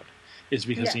out loud, is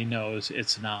because he knows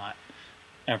it's not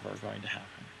ever going to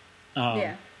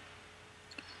happen.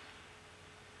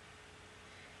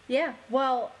 Yeah,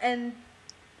 well, and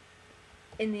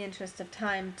in the interest of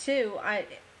time, too,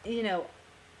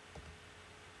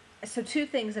 so two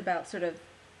things about sort of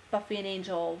Buffy and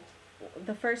Angel.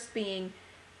 The first being,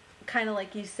 kind of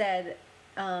like you said,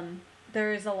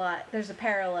 there's a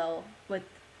parallel with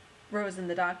Rose and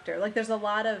the Doctor. Like, there's a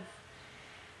lot of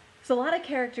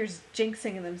characters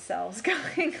jinxing themselves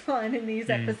going on in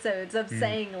these episodes of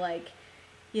saying, like,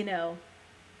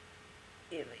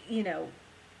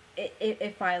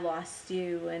 if I lost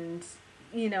you, and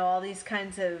all these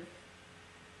kinds of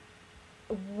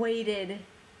weighted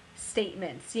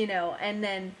statements, and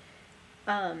then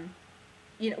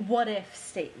what if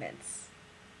statements,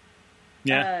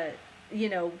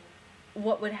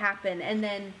 what would happen, and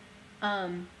then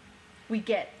we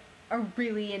get a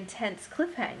really intense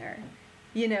cliffhanger,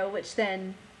 which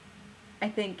then I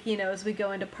think, as we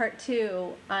go into part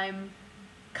 2, I'm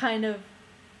kind of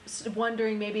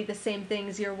wondering maybe the same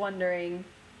things you're wondering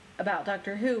about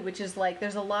Doctor Who, which is like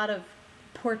there's a lot of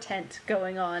portent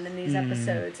going on in these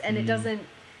episodes, and it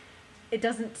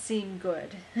doesn't seem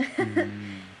good.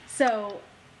 So,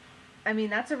 I mean,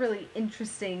 that's a really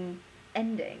interesting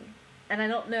ending, and I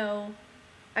don't know.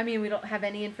 I mean, we don't have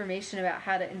any information about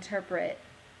how to interpret,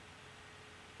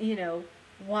 you know,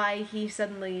 why he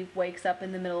suddenly wakes up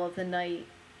in the middle of the night,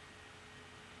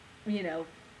 you know,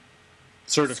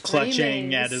 sort of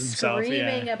clutching at himself,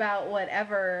 screaming about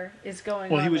whatever is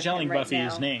going on. Well, he was yelling right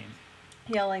Buffy's now. name.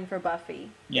 Yelling for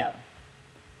Buffy. Yeah. Yep.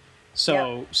 So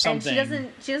Yep. something.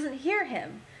 And she doesn't hear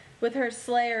him with her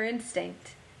Slayer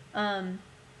instinct.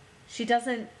 She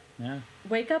doesn't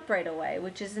wake up right away,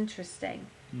 which is interesting.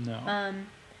 No.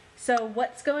 So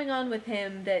what's going on with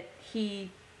him that he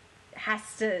has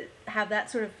to have that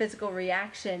sort of physical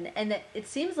reaction, and that it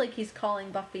seems like he's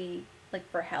calling Buffy like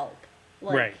for help.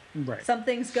 Like, right.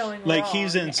 Something's going like wrong.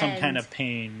 He's in some kind of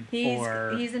pain,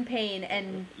 He's in pain,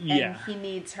 and he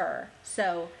needs her.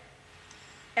 So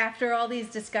after all these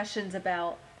discussions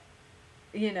about,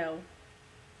 you know,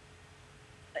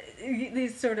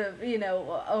 these sort of, you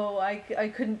know, oh,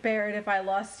 I couldn't bear it if I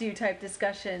lost you type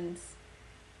discussions,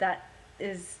 that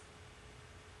is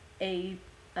a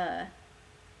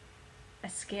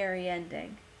scary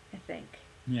ending, I think.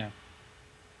 Yeah.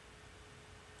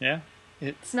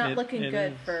 It's not looking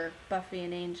good for Buffy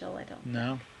and Angel, I don't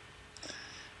think.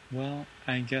 Well,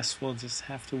 I guess we'll just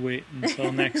have to wait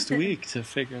until next week to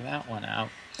figure that one out.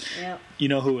 Yep. You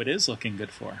know who it is looking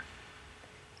good for?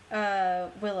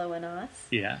 Willow and Oz.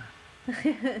 Yeah.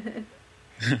 It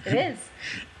is.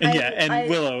 And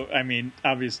Willow, I mean,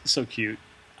 obviously, so cute.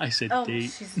 I said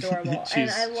date. She's adorable.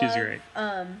 she's great.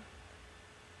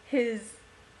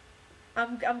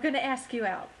 I'm going to ask you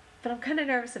out, but I'm kind of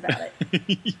nervous about it.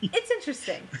 It's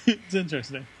interesting. It's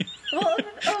interesting. Well,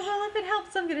 if it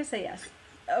helps, I'm going to say yes.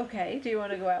 Okay, do you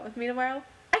want to go out with me tomorrow?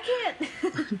 I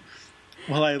can't.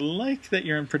 Well, I like that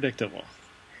you're unpredictable.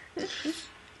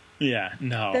 Yeah,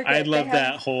 no, I love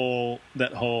that whole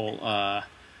a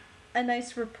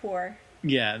nice rapport.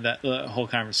 Yeah, that whole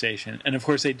conversation, and of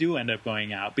course they do end up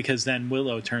going out because then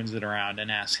Willow turns it around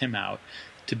and asks him out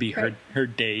to be her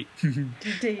date.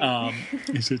 Date.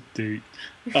 It's a date.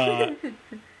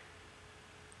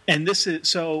 And this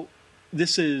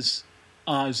is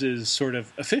Oz's sort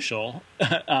of official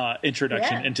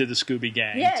introduction into the Scooby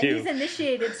Gang, too. Yeah, he's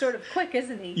initiated sort of quick,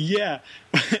 isn't he? Yeah.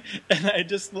 And I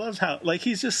just love how, like,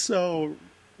 he's just so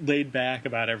laid back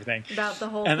about everything. About the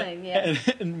whole thing, yeah.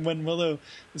 And when Willow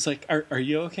is like, are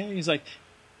you okay? He's like,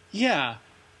 yeah.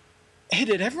 Hey,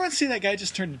 did everyone see that guy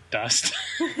just turn to dust?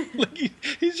 Like,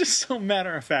 he's just so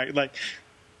matter of fact. Like,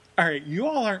 all right, you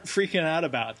all aren't freaking out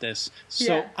about this,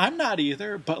 so I'm not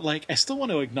either, but, like, I still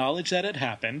want to acknowledge that it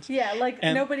happened. Yeah, like,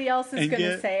 nobody else is going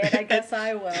to say it, I guess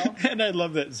I will. And I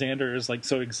love that Xander is, like,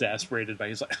 so exasperated by,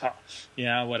 he's like, oh,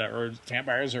 yeah, whatever,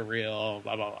 vampires are real,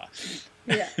 blah, blah, blah.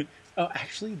 Yeah. Oh,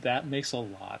 actually, that makes a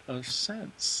lot of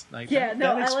sense. Like, yeah,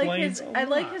 that I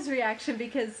like his reaction,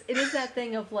 because it is that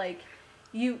thing of, like,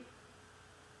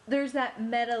 there's that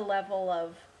meta level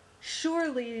of,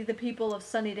 surely the people of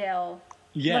Sunnydale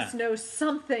must know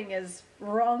something is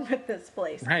wrong with this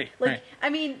place. Right. I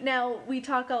mean, now we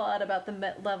talk a lot about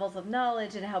the levels of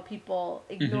knowledge and how people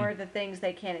ignore the things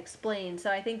they can't explain. So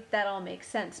I think that all makes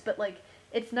sense. But, like,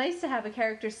 it's nice to have a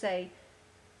character say,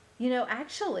 you know,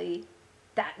 actually,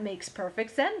 that makes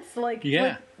perfect sense. Like,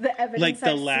 with the evidence like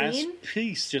the I've last seen,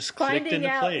 piece just clicked into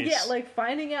place. Yeah, like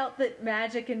finding out that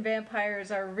magic and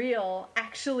vampires are real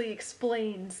actually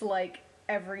explains, like,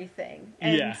 everything.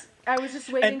 And I was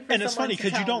just waiting for someone to tell me. And it's funny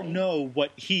because you don't know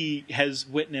what he has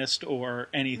witnessed or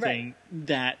anything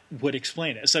that would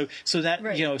explain it. So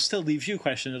that, you know, still leaves you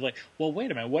question of, like, well,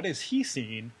 wait a minute, what has he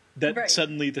seen that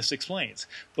suddenly this explains?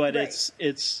 But it's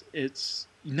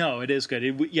no, it is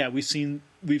good.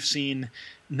 We've seen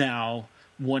now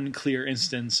one clear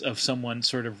instance of someone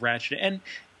sort of ratchet,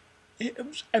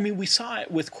 and we saw it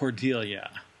with Cordelia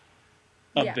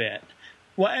a bit.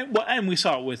 Well, and we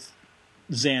saw it with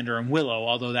Xander and Willow,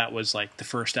 although that was, like, the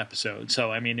first episode.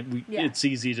 So, I mean, it's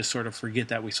easy to sort of forget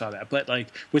that we saw that. But, like,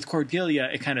 with Cordelia,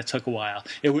 it kind of took a while.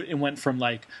 It went from,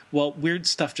 like, well, weird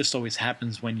stuff just always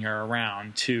happens when you're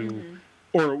around to,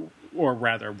 or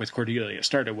rather, with Cordelia, it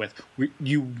started with,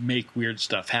 you make weird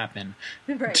stuff happen,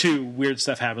 to weird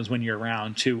stuff happens when you're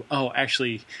around, to, oh,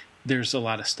 actually, there's a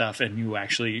lot of stuff, and you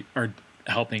actually are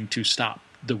helping to stop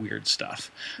the weird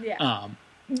stuff. Yeah.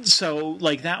 So,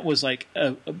 like, that was, like,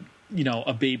 a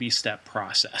baby step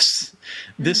process.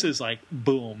 This is like,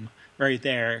 boom, right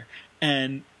there.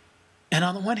 And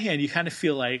on the one hand, you kind of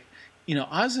feel like, you know,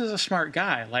 Oz is a smart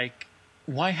guy. Like,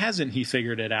 why hasn't he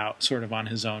figured it out sort of on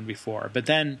his own before? But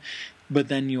then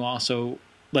you also,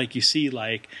 like, you see,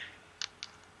 like,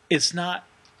 it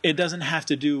doesn't have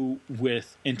to do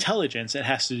with intelligence. It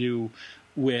has to do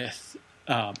with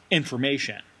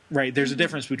information, right? There's a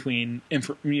difference between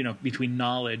between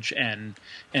knowledge and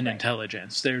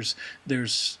intelligence. There's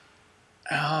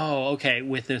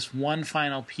with this one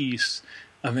final piece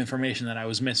of information that I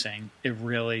was missing, it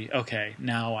really,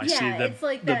 now I see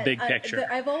the big picture.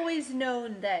 I've always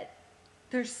known that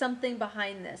there's something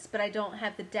behind this, but I don't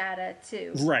have the data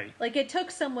to. Right. Like, it took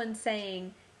someone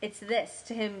saying it's this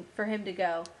to him for him to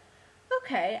go,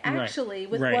 okay, actually,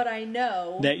 with what I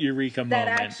know, that eureka moment,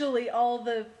 that actually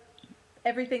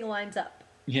everything lines up.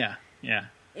 Yeah.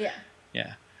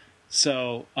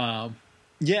 So,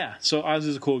 so Oz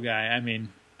is a cool guy. I mean,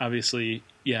 obviously,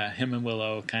 him and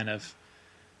Willow kind of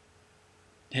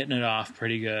hitting it off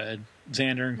pretty good.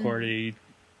 Xander and Cordy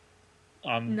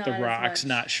on the rocks,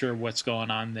 not sure what's going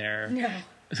on there. No.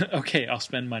 Okay, I'll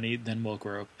spend money, then we'll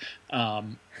grope. I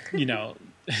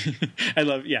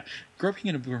love, groping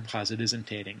in a broom closet isn't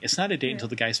dating. It's not a date until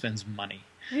the guy spends money.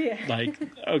 Yeah. Like,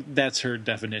 that's her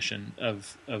definition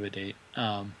of a date.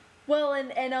 Well,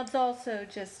 and it's also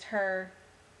just her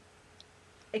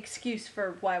excuse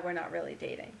for why we're not really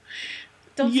dating.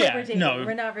 Don't say we're dating. No.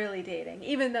 We're not really dating,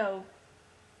 even though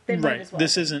they might as well.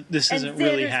 This isn't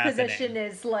really happening. Xander's position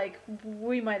is like,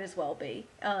 we might as well be.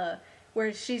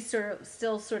 Where she's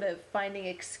still finding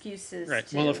excuses. Right.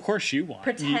 To well, of course you want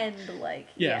pretend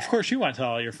of course you want to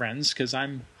tell all your friends because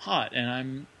I'm hot and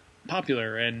I'm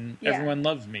popular and everyone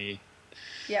loves me.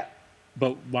 Yep.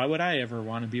 But why would I ever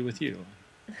want to be with you?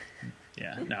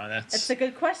 Yeah, no, that's a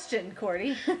good question,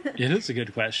 Cordy. It is a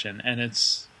good question, and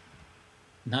it's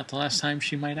not the last time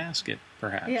she might ask it,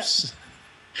 perhaps.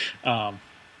 Yeah.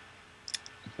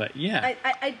 But yeah,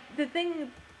 the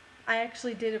thing I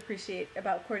actually did appreciate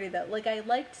about Cordy, though, like, I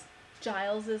liked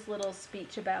Giles's little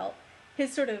speech about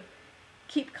his sort of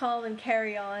keep calm and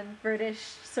carry on British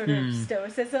sort of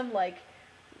stoicism. Like,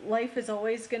 life is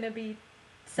always going to be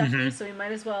sucky, so we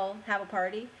might as well have a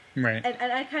party. Right.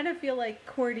 And I kind of feel like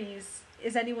Cordy's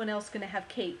 "is anyone else going to have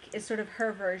cake" is sort of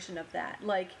her version of that.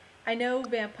 Like, I know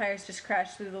vampires just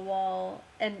crash through the wall,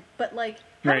 but like,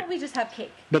 how don't we just have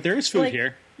cake? But there is food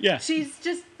here. Yeah. She's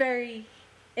just very,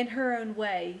 in her own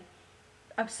way,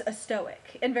 a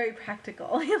stoic and very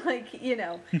practical. Like,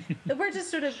 we're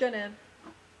just sort of going to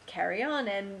carry on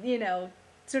and,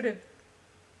 sort of,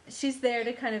 she's there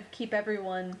to kind of keep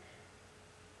everyone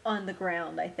on the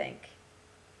ground, I think.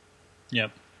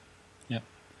 Yep.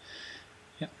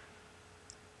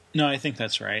 No, I think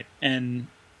that's right. And,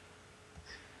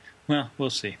 well, we'll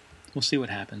see. We'll see what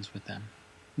happens with them.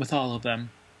 With all of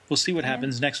them. We'll see what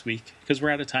happens next week, because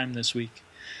we're out of time this week.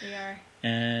 We are.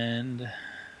 And,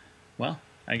 well,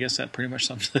 I guess that pretty much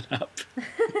sums it up.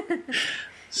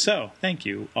 So, thank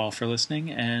you all for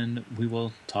listening, and we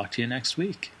will talk to you next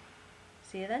week.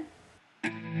 See you then.